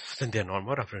changes. Then they are not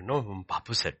more afraid. No,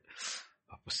 Papa said,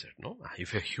 no.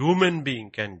 If a human being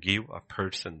can give a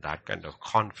person that kind of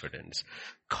confidence,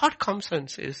 God comes and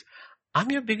says,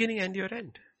 I'm your beginning and your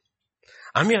end.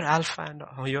 I'm your Alpha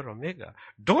and your Omega.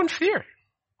 Don't fear.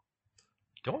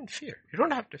 Don't fear. You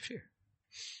don't have to fear.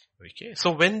 Okay.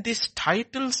 So when these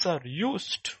titles are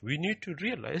used, we need to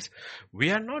realize we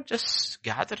are not just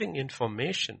gathering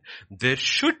information. There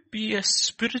should be a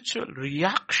spiritual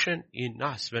reaction in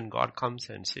us when God comes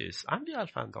and says, I'm the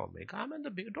Alpha and the Omega. I'm in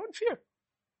the beginning. Don't fear.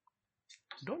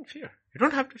 Don't fear. You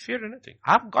don't have to fear anything.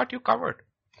 I've got you covered.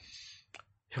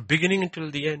 Your beginning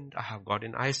until the end, I have got.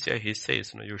 In Isaiah, he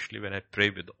says, usually when I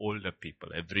pray with older people,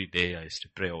 every day I used to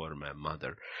pray over my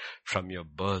mother. From your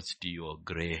birth to your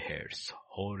gray hairs,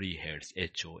 hoary hairs,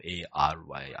 Hoary.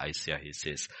 Isaiah, he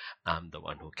says, I'm the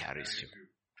one who carries you.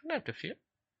 You don't have to fear.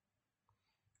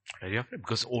 Are you afraid?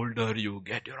 Because older you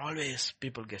get,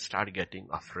 people start getting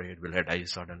afraid. Will I die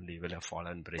suddenly? Will I fall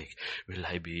and break?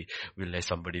 Will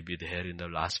somebody be there in the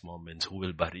last moments? Who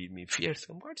will bury me? Fears.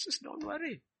 God says, don't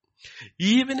worry.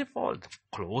 Even if all the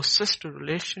closest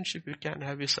relationship you can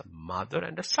have is a mother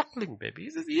and a suckling baby. He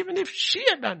says, even if she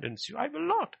abandons you, I will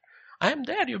not. I am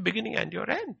there, your beginning and your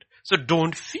end. So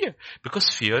don't fear, because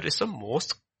fear is the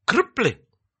most crippling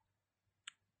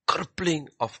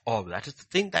of all. That is the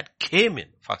thing that came in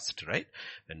first, right?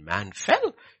 When man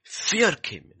fell, fear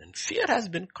came in, and fear has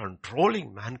been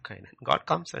controlling mankind. And God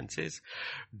comes and says,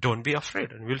 don't be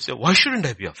afraid. And we'll say, why shouldn't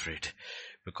I be afraid?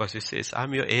 Because he says,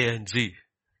 I'm your A and Z,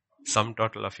 sum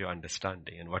total of your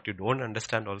understanding. And what you don't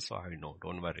understand also, I know,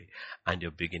 don't worry. And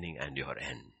your beginning and your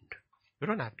end. You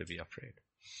don't have to be afraid.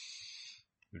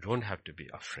 You don't have to be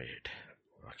afraid.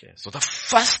 Okay, so the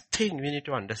first thing we need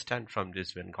to understand from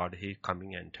this, when God is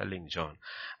coming and telling John,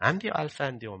 I'm the Alpha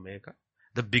and the Omega,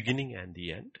 the beginning and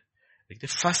the end, like the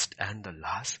first and the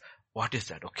last. What is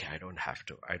that? Okay, I don't have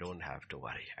to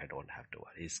worry.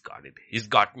 He's got it. He's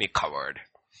got me covered.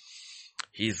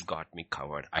 He's got me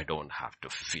covered. I don't have to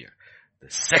fear.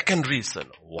 The second reason,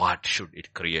 what should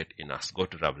it create in us? Go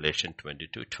to Revelation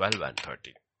 22, 12 and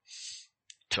 13.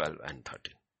 12 and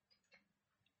 13.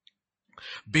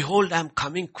 Behold, I am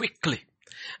coming quickly,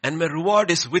 and my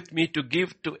reward is with me to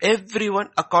give to everyone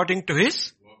according to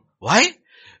his. Why?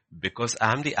 Because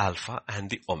I am the Alpha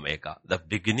and the Omega, the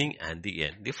beginning and the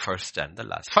end, the first and the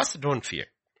last. First, don't fear.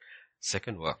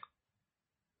 Second, work.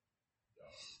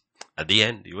 At the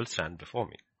end, you will stand before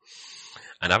me,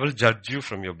 and I will judge you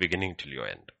from your beginning till your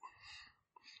end.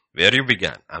 Where you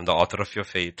began, I am the author of your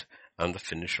faith. I'm the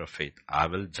finisher of faith. I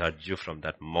will judge you from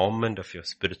that moment of your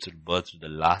spiritual birth to the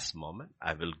last moment.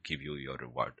 I will give you your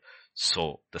reward.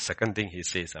 So the second thing he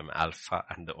says, I'm Alpha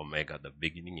and the Omega, the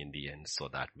beginning and the end, so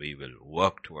that we will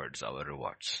work towards our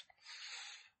rewards.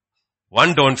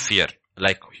 One, don't fear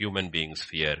like human beings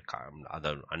fear,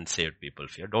 other unsaved people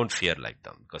fear. Don't fear like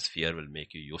them, because fear will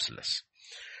make you useless.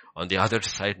 On the other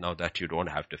side, now that you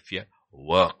don't have to fear,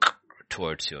 work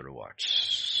towards your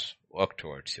rewards. Work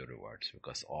towards your rewards,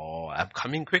 because, I'm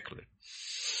coming quickly.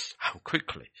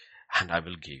 And I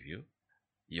will give you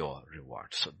your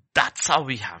reward. So that's how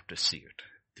we have to see it.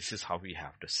 This is how we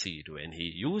have to see it. When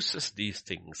he uses these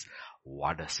things,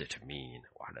 what does it mean?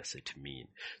 What does it mean?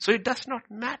 So it does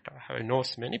not matter. I know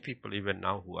many people even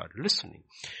now who are listening.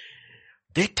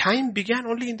 Their time began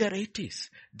only in their 80s.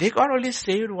 They got only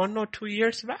saved 1 or 2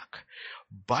 years back.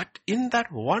 But in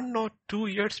that 1 or 2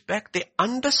 years back, they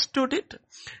understood it.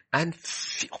 And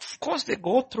of course, they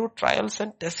go through trials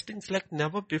and testings like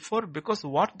never before, because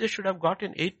what they should have got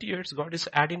in 8 years, God is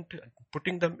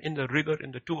putting them in the rigor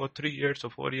in the 2 or 3 years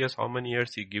or 4 years, how many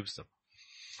years he gives them.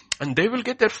 And they will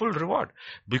get their full reward.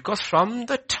 Because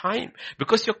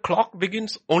your clock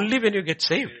begins only when you get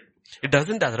saved. It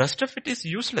doesn't, the rest of it is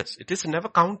useless. It is never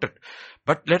counted.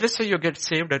 But let us say you get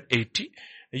saved at 80.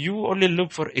 You only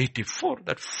live for 84.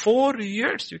 That 4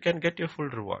 years you can get your full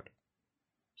reward.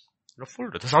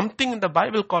 Something in the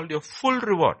Bible called your full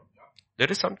reward.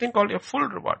 There is something called your full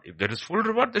reward. If there is full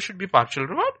reward, there should be partial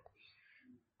reward.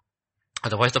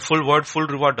 Otherwise, the full word, full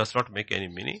reward does not make any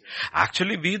meaning.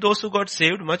 Actually, we those who got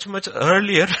saved much, much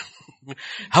earlier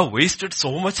have wasted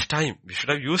so much time. We should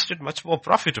have used it much more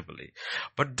profitably.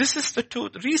 But this is the two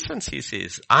reasons he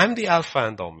says, I am the Alpha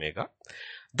and the Omega,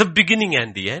 the beginning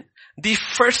and the end, the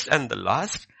first and the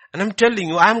last. And I'm telling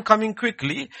you, I'm coming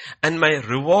quickly, and my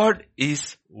reward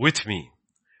is with me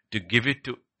to give it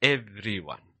to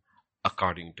everyone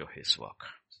according to his work.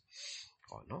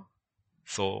 Oh, no?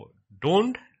 So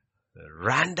don't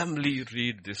randomly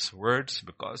read these words,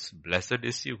 because blessed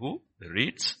is he who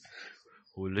reads,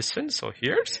 who listens or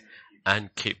hears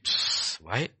and keeps.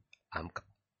 Why?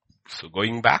 So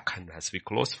going back, and as we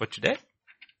close for today,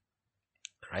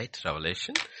 right?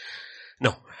 Revelation.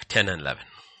 No, 10 and 11.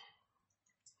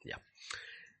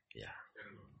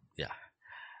 Yeah.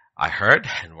 I heard,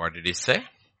 and what did he say?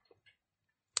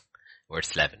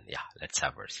 Verse 11. Yeah, let's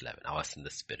have verse 11. I was in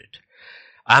the spirit.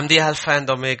 I am the Alpha and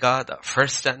Omega, the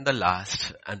first and the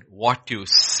last, and what you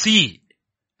see,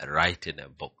 write in a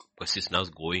book. Because he's now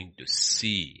going to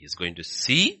see. He's going to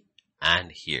see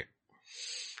and hear.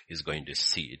 He's going to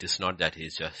see. It is not that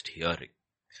he's just hearing.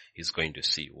 He's going to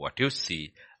see. What you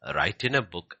see, write in a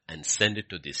book and send it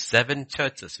to the 7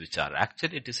 churches, which are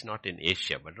actually, it is not in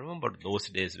Asia. But remember those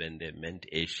days when they meant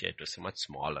Asia, it was much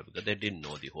smaller, because they didn't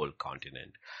know the whole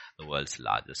continent, the world's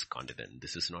largest continent.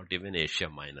 This is not even Asia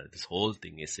Minor. This whole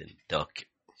thing is in Turkey.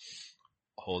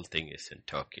 Whole thing is in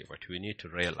Turkey. But we need to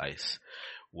realize,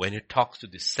 when it talks to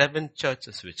the 7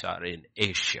 churches which are in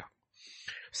Asia,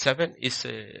 7 is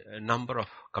a number of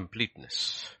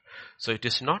completeness. So it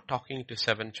is not talking to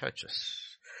 7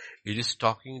 churches. It is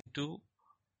talking to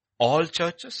all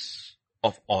churches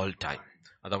of all time.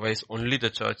 Otherwise, only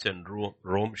the church in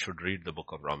Rome should read the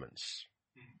book of Romans.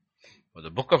 But the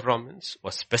book of Romans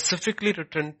was specifically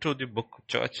written to the book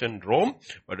church in Rome,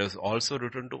 but it was also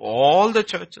written to all the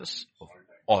churches of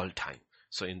all time.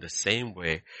 So in the same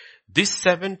way, these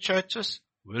 7 churches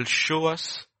will show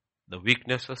us the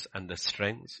weaknesses and the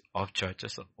strengths of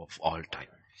churches of all time.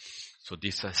 So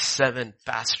these are 7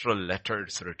 pastoral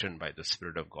letters written by the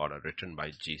Spirit of God, or written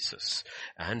by Jesus,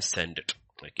 and send it.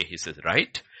 Okay, he says,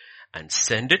 write and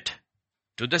send it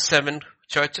to the 7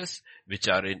 churches which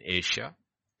are in Asia,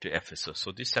 to Ephesus.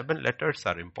 So these 7 letters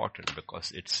are important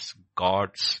because it's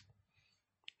God's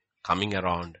coming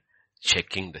around,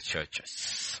 checking the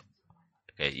churches.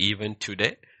 Okay, even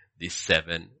today, these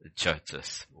 7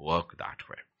 churches work that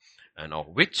way. And of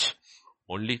which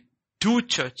only 2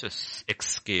 churches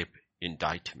escape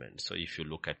indictment. So if you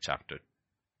look at chapter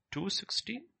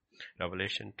 2:16,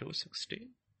 Revelation 2:16,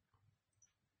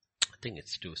 I think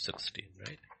it's 2:16,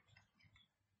 right?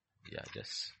 Yeah,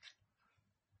 just,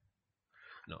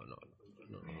 no,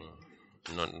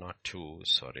 not 2,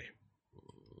 sorry.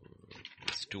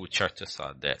 These 2 churches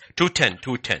are there.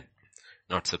 2:10,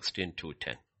 not 16,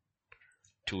 2:10.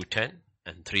 2:10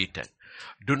 and 3:10.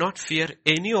 Do not fear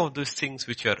any of those things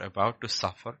which you are about to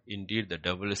suffer. Indeed, the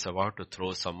devil is about to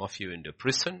throw some of you into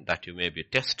prison that you may be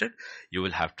tested. You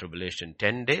will have tribulation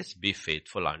 10 days. Be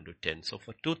faithful unto 10. So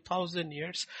for 2,000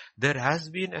 years, there has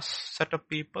been a set of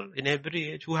people in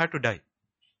every age who had to die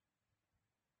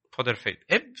for their faith.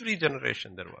 Every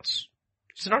generation there was.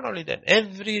 It's not only that.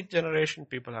 Every generation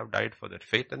people have died for their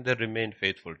faith and they remain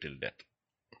faithful till death.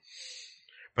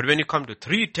 But when you come to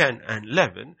 3:10 and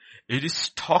 11, it is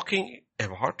talking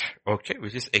about, okay,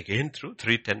 which is again through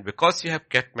 3:10, because you have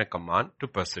kept my command to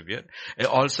persevere, I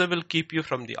also will keep you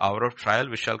from the hour of trial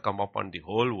which shall come upon the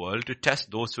whole world to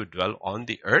test those who dwell on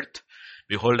the earth.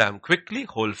 Behold, I am quickly,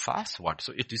 hold fast. What?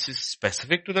 So it is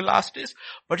specific to the last days,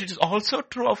 but it is also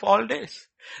true of all days.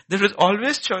 There is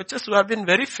always churches who have been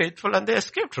very faithful and they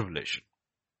escaped tribulation.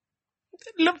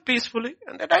 They lived peacefully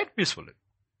and they died peacefully.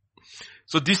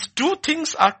 So these 2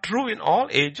 things are true in all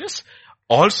ages.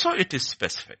 Also it is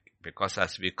specific, because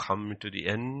as we come to the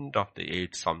end of the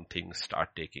age, some things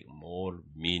start taking more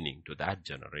meaning to that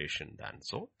generation than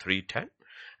so. 3:10,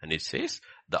 and it says,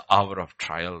 the hour of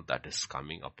trial that is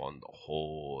coming upon the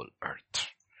whole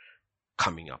earth,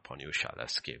 coming upon you shall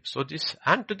escape. So this,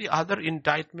 and to the other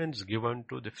indictments given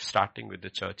to the, starting with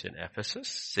the church in Ephesus,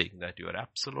 saying that you are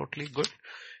absolutely good,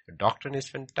 your doctrine is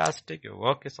fantastic, your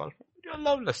work is all, but you are a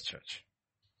loveless church.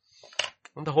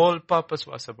 And the whole purpose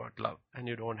was about love, and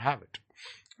you don't have it.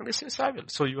 And he says, I will.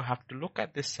 So you have to look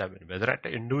at this 7, whether at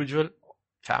an individual,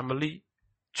 family,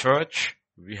 church,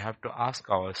 we have to ask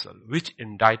ourselves, which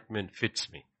indictment fits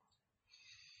me?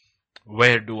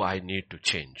 Where do I need to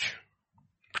change?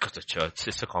 Because the church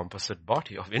is a composite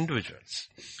body of individuals.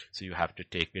 So you have to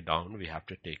take it down, we have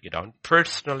to take it down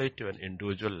personally to an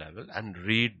individual level and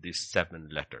read these 7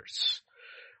 letters.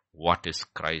 What is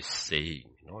Christ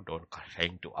saying? Don't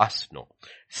saying to us, no.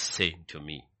 Saying to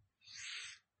me.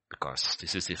 Because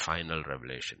this is the final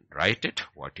revelation. Write it,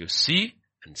 what you see,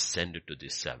 and send it to the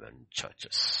 7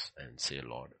 churches. And say,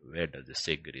 Lord, where does this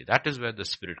agree? That is where the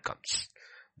Spirit comes.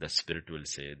 The Spirit will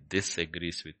say, this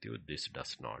agrees with you, this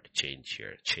does not. Change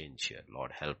here, change here.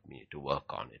 Lord, help me to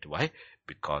work on it. Why?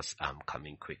 Because I'm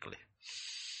coming quickly.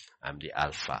 I'm the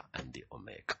Alpha and the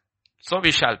Omega. So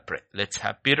we shall pray. Let's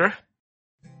have Peter.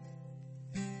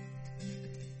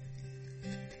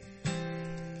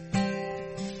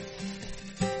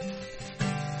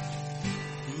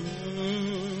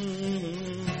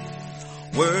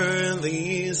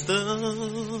 Worthy is the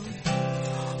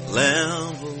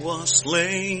Lamb who was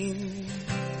slain.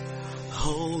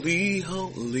 Holy,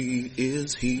 holy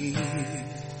is He.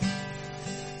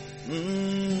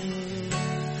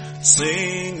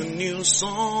 Sing a new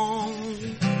song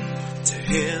to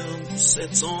Him who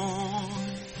sits on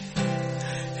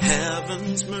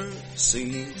heaven's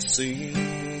mercy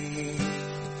seat.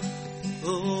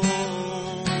 Oh,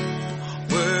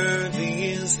 worthy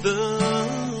is the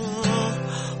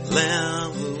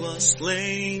Lamb who was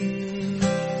slain.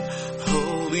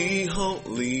 Holy,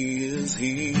 holy is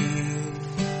He.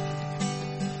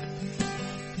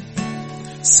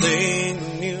 Sing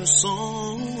a new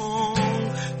song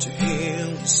to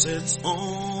Him who sits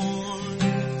on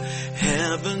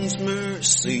heaven's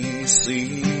mercy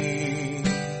seat.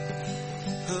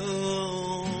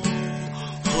 Oh,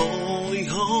 holy,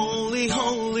 holy,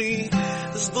 holy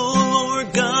is the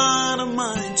Lord God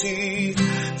Almighty,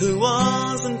 who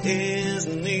was and is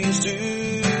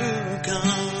to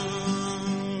come.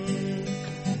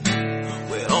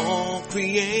 With all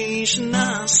creation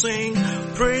I sing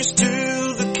praise to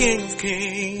the King of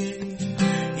Kings.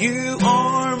 You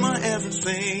are my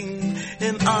everything,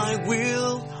 and I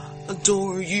will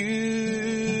adore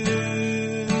you.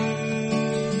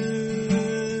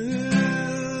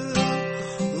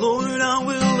 Lord, I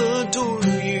will adore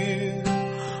you.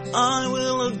 I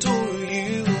will adore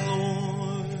you,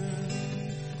 Lord.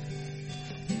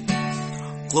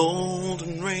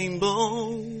 Golden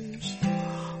rainbows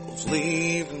of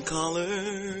leaving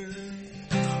color,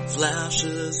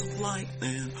 flashes of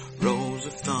lightning, roars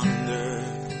of thunder.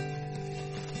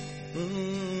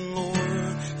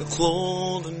 Lord, the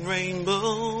golden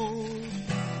rainbow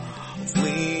of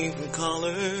leaving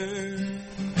color,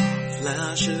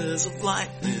 flashes of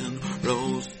lightning,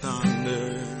 roars of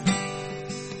thunder.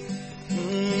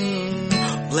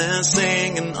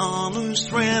 Blessing and honor,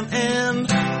 strength and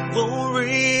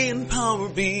glory and power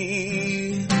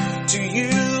be to you,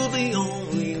 the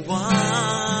only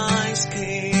wise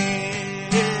King.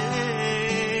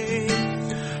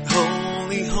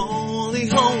 Holy, holy,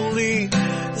 holy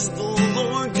is the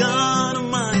Lord God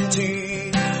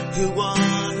Almighty, who was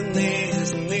and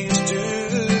is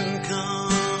to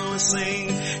come. Sing,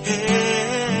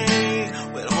 hey,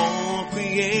 when all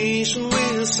creation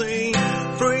will sing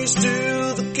praise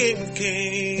to the King of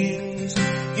Kings.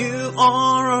 You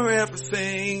are our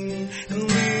everything, and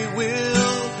we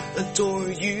will adore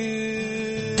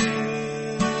you.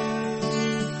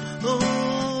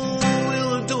 Oh,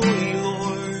 we'll adore you,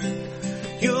 Lord.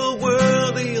 You're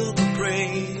worthy of the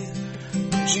praise,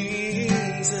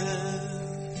 Jesus.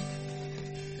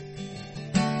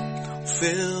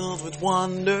 Filled with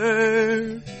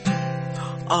wonder,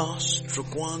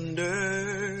 awestruck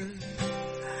wonder,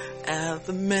 at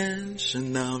the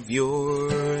mention of your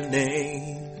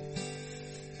name.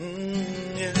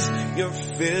 Yes, you're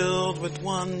filled with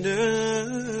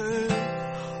wonder,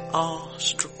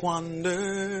 awestruck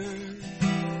wonder,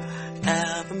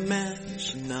 at the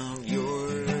mention of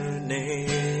your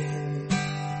name.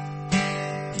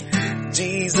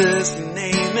 Jesus'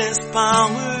 name is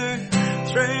power,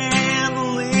 strength,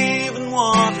 living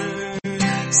water,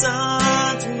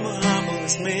 such a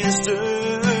marvelous mystery.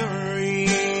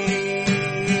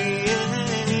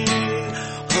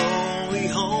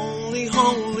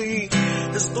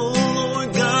 The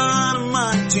Lord God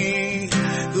Almighty,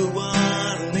 who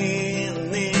was and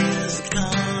is to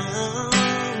come.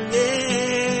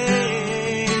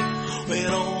 Yeah. When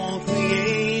all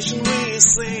creation we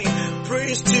sing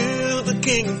praise to the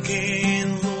King of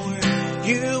Kings. Lord,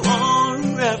 you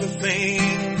are everything,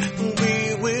 and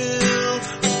we will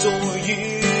adore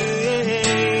you.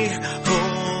 Yeah.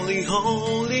 Holy,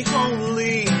 holy,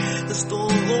 holy is the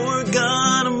Lord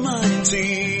God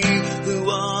Almighty, who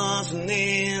was and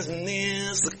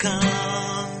is to come.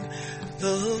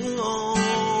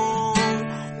 Oh,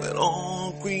 with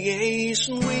all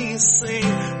creation we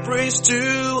sing praise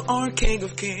to our King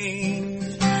of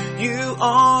Kings. You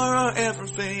are our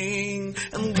everything,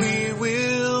 and we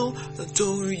will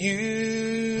adore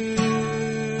you.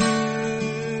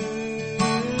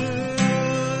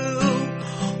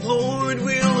 Lord,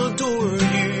 we'll adore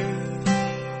you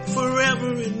forever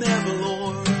and ever,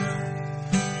 Lord.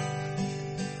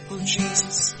 Oh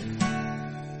Jesus,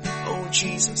 oh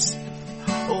Jesus,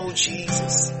 oh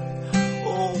Jesus,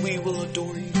 oh we will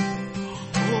adore you,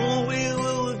 oh we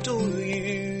will adore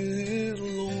you,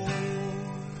 Lord.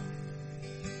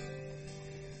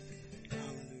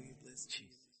 Hallelujah, bless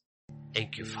Jesus.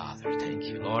 Thank you, Father. Thank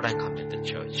you. Lord, I commit the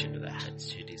church into the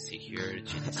hands, GDC here,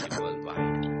 GDC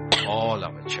worldwide, all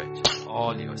our churches,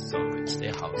 all your servants,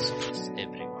 their households,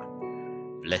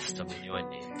 everyone. Bless them in your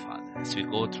name, Father. As we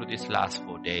go through these last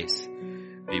 4 days,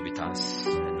 be with us.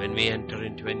 And when we enter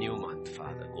into a new month,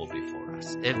 Father, go before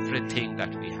us. Everything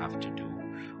that we have to do,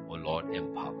 oh Lord,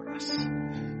 empower us.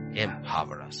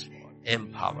 Empower us, Lord.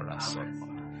 Empower us, oh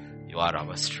Lord. You are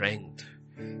our strength,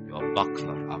 your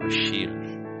buckler, our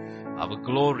shield, our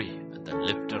glory, and the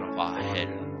lifter of our head,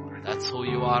 Lord. That's who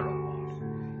you are, oh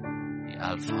Lord. The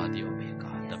Alpha, the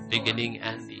Omega, the beginning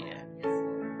and the end.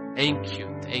 Thank you,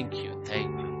 thank you,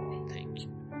 thank you, Lord. Thank you.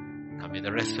 Commit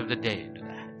the rest of the day into the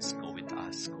hands. Go with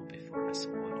us, go before us,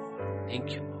 oh Lord.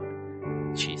 Thank you, Lord.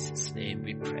 In Jesus' name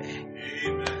we pray.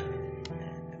 Amen.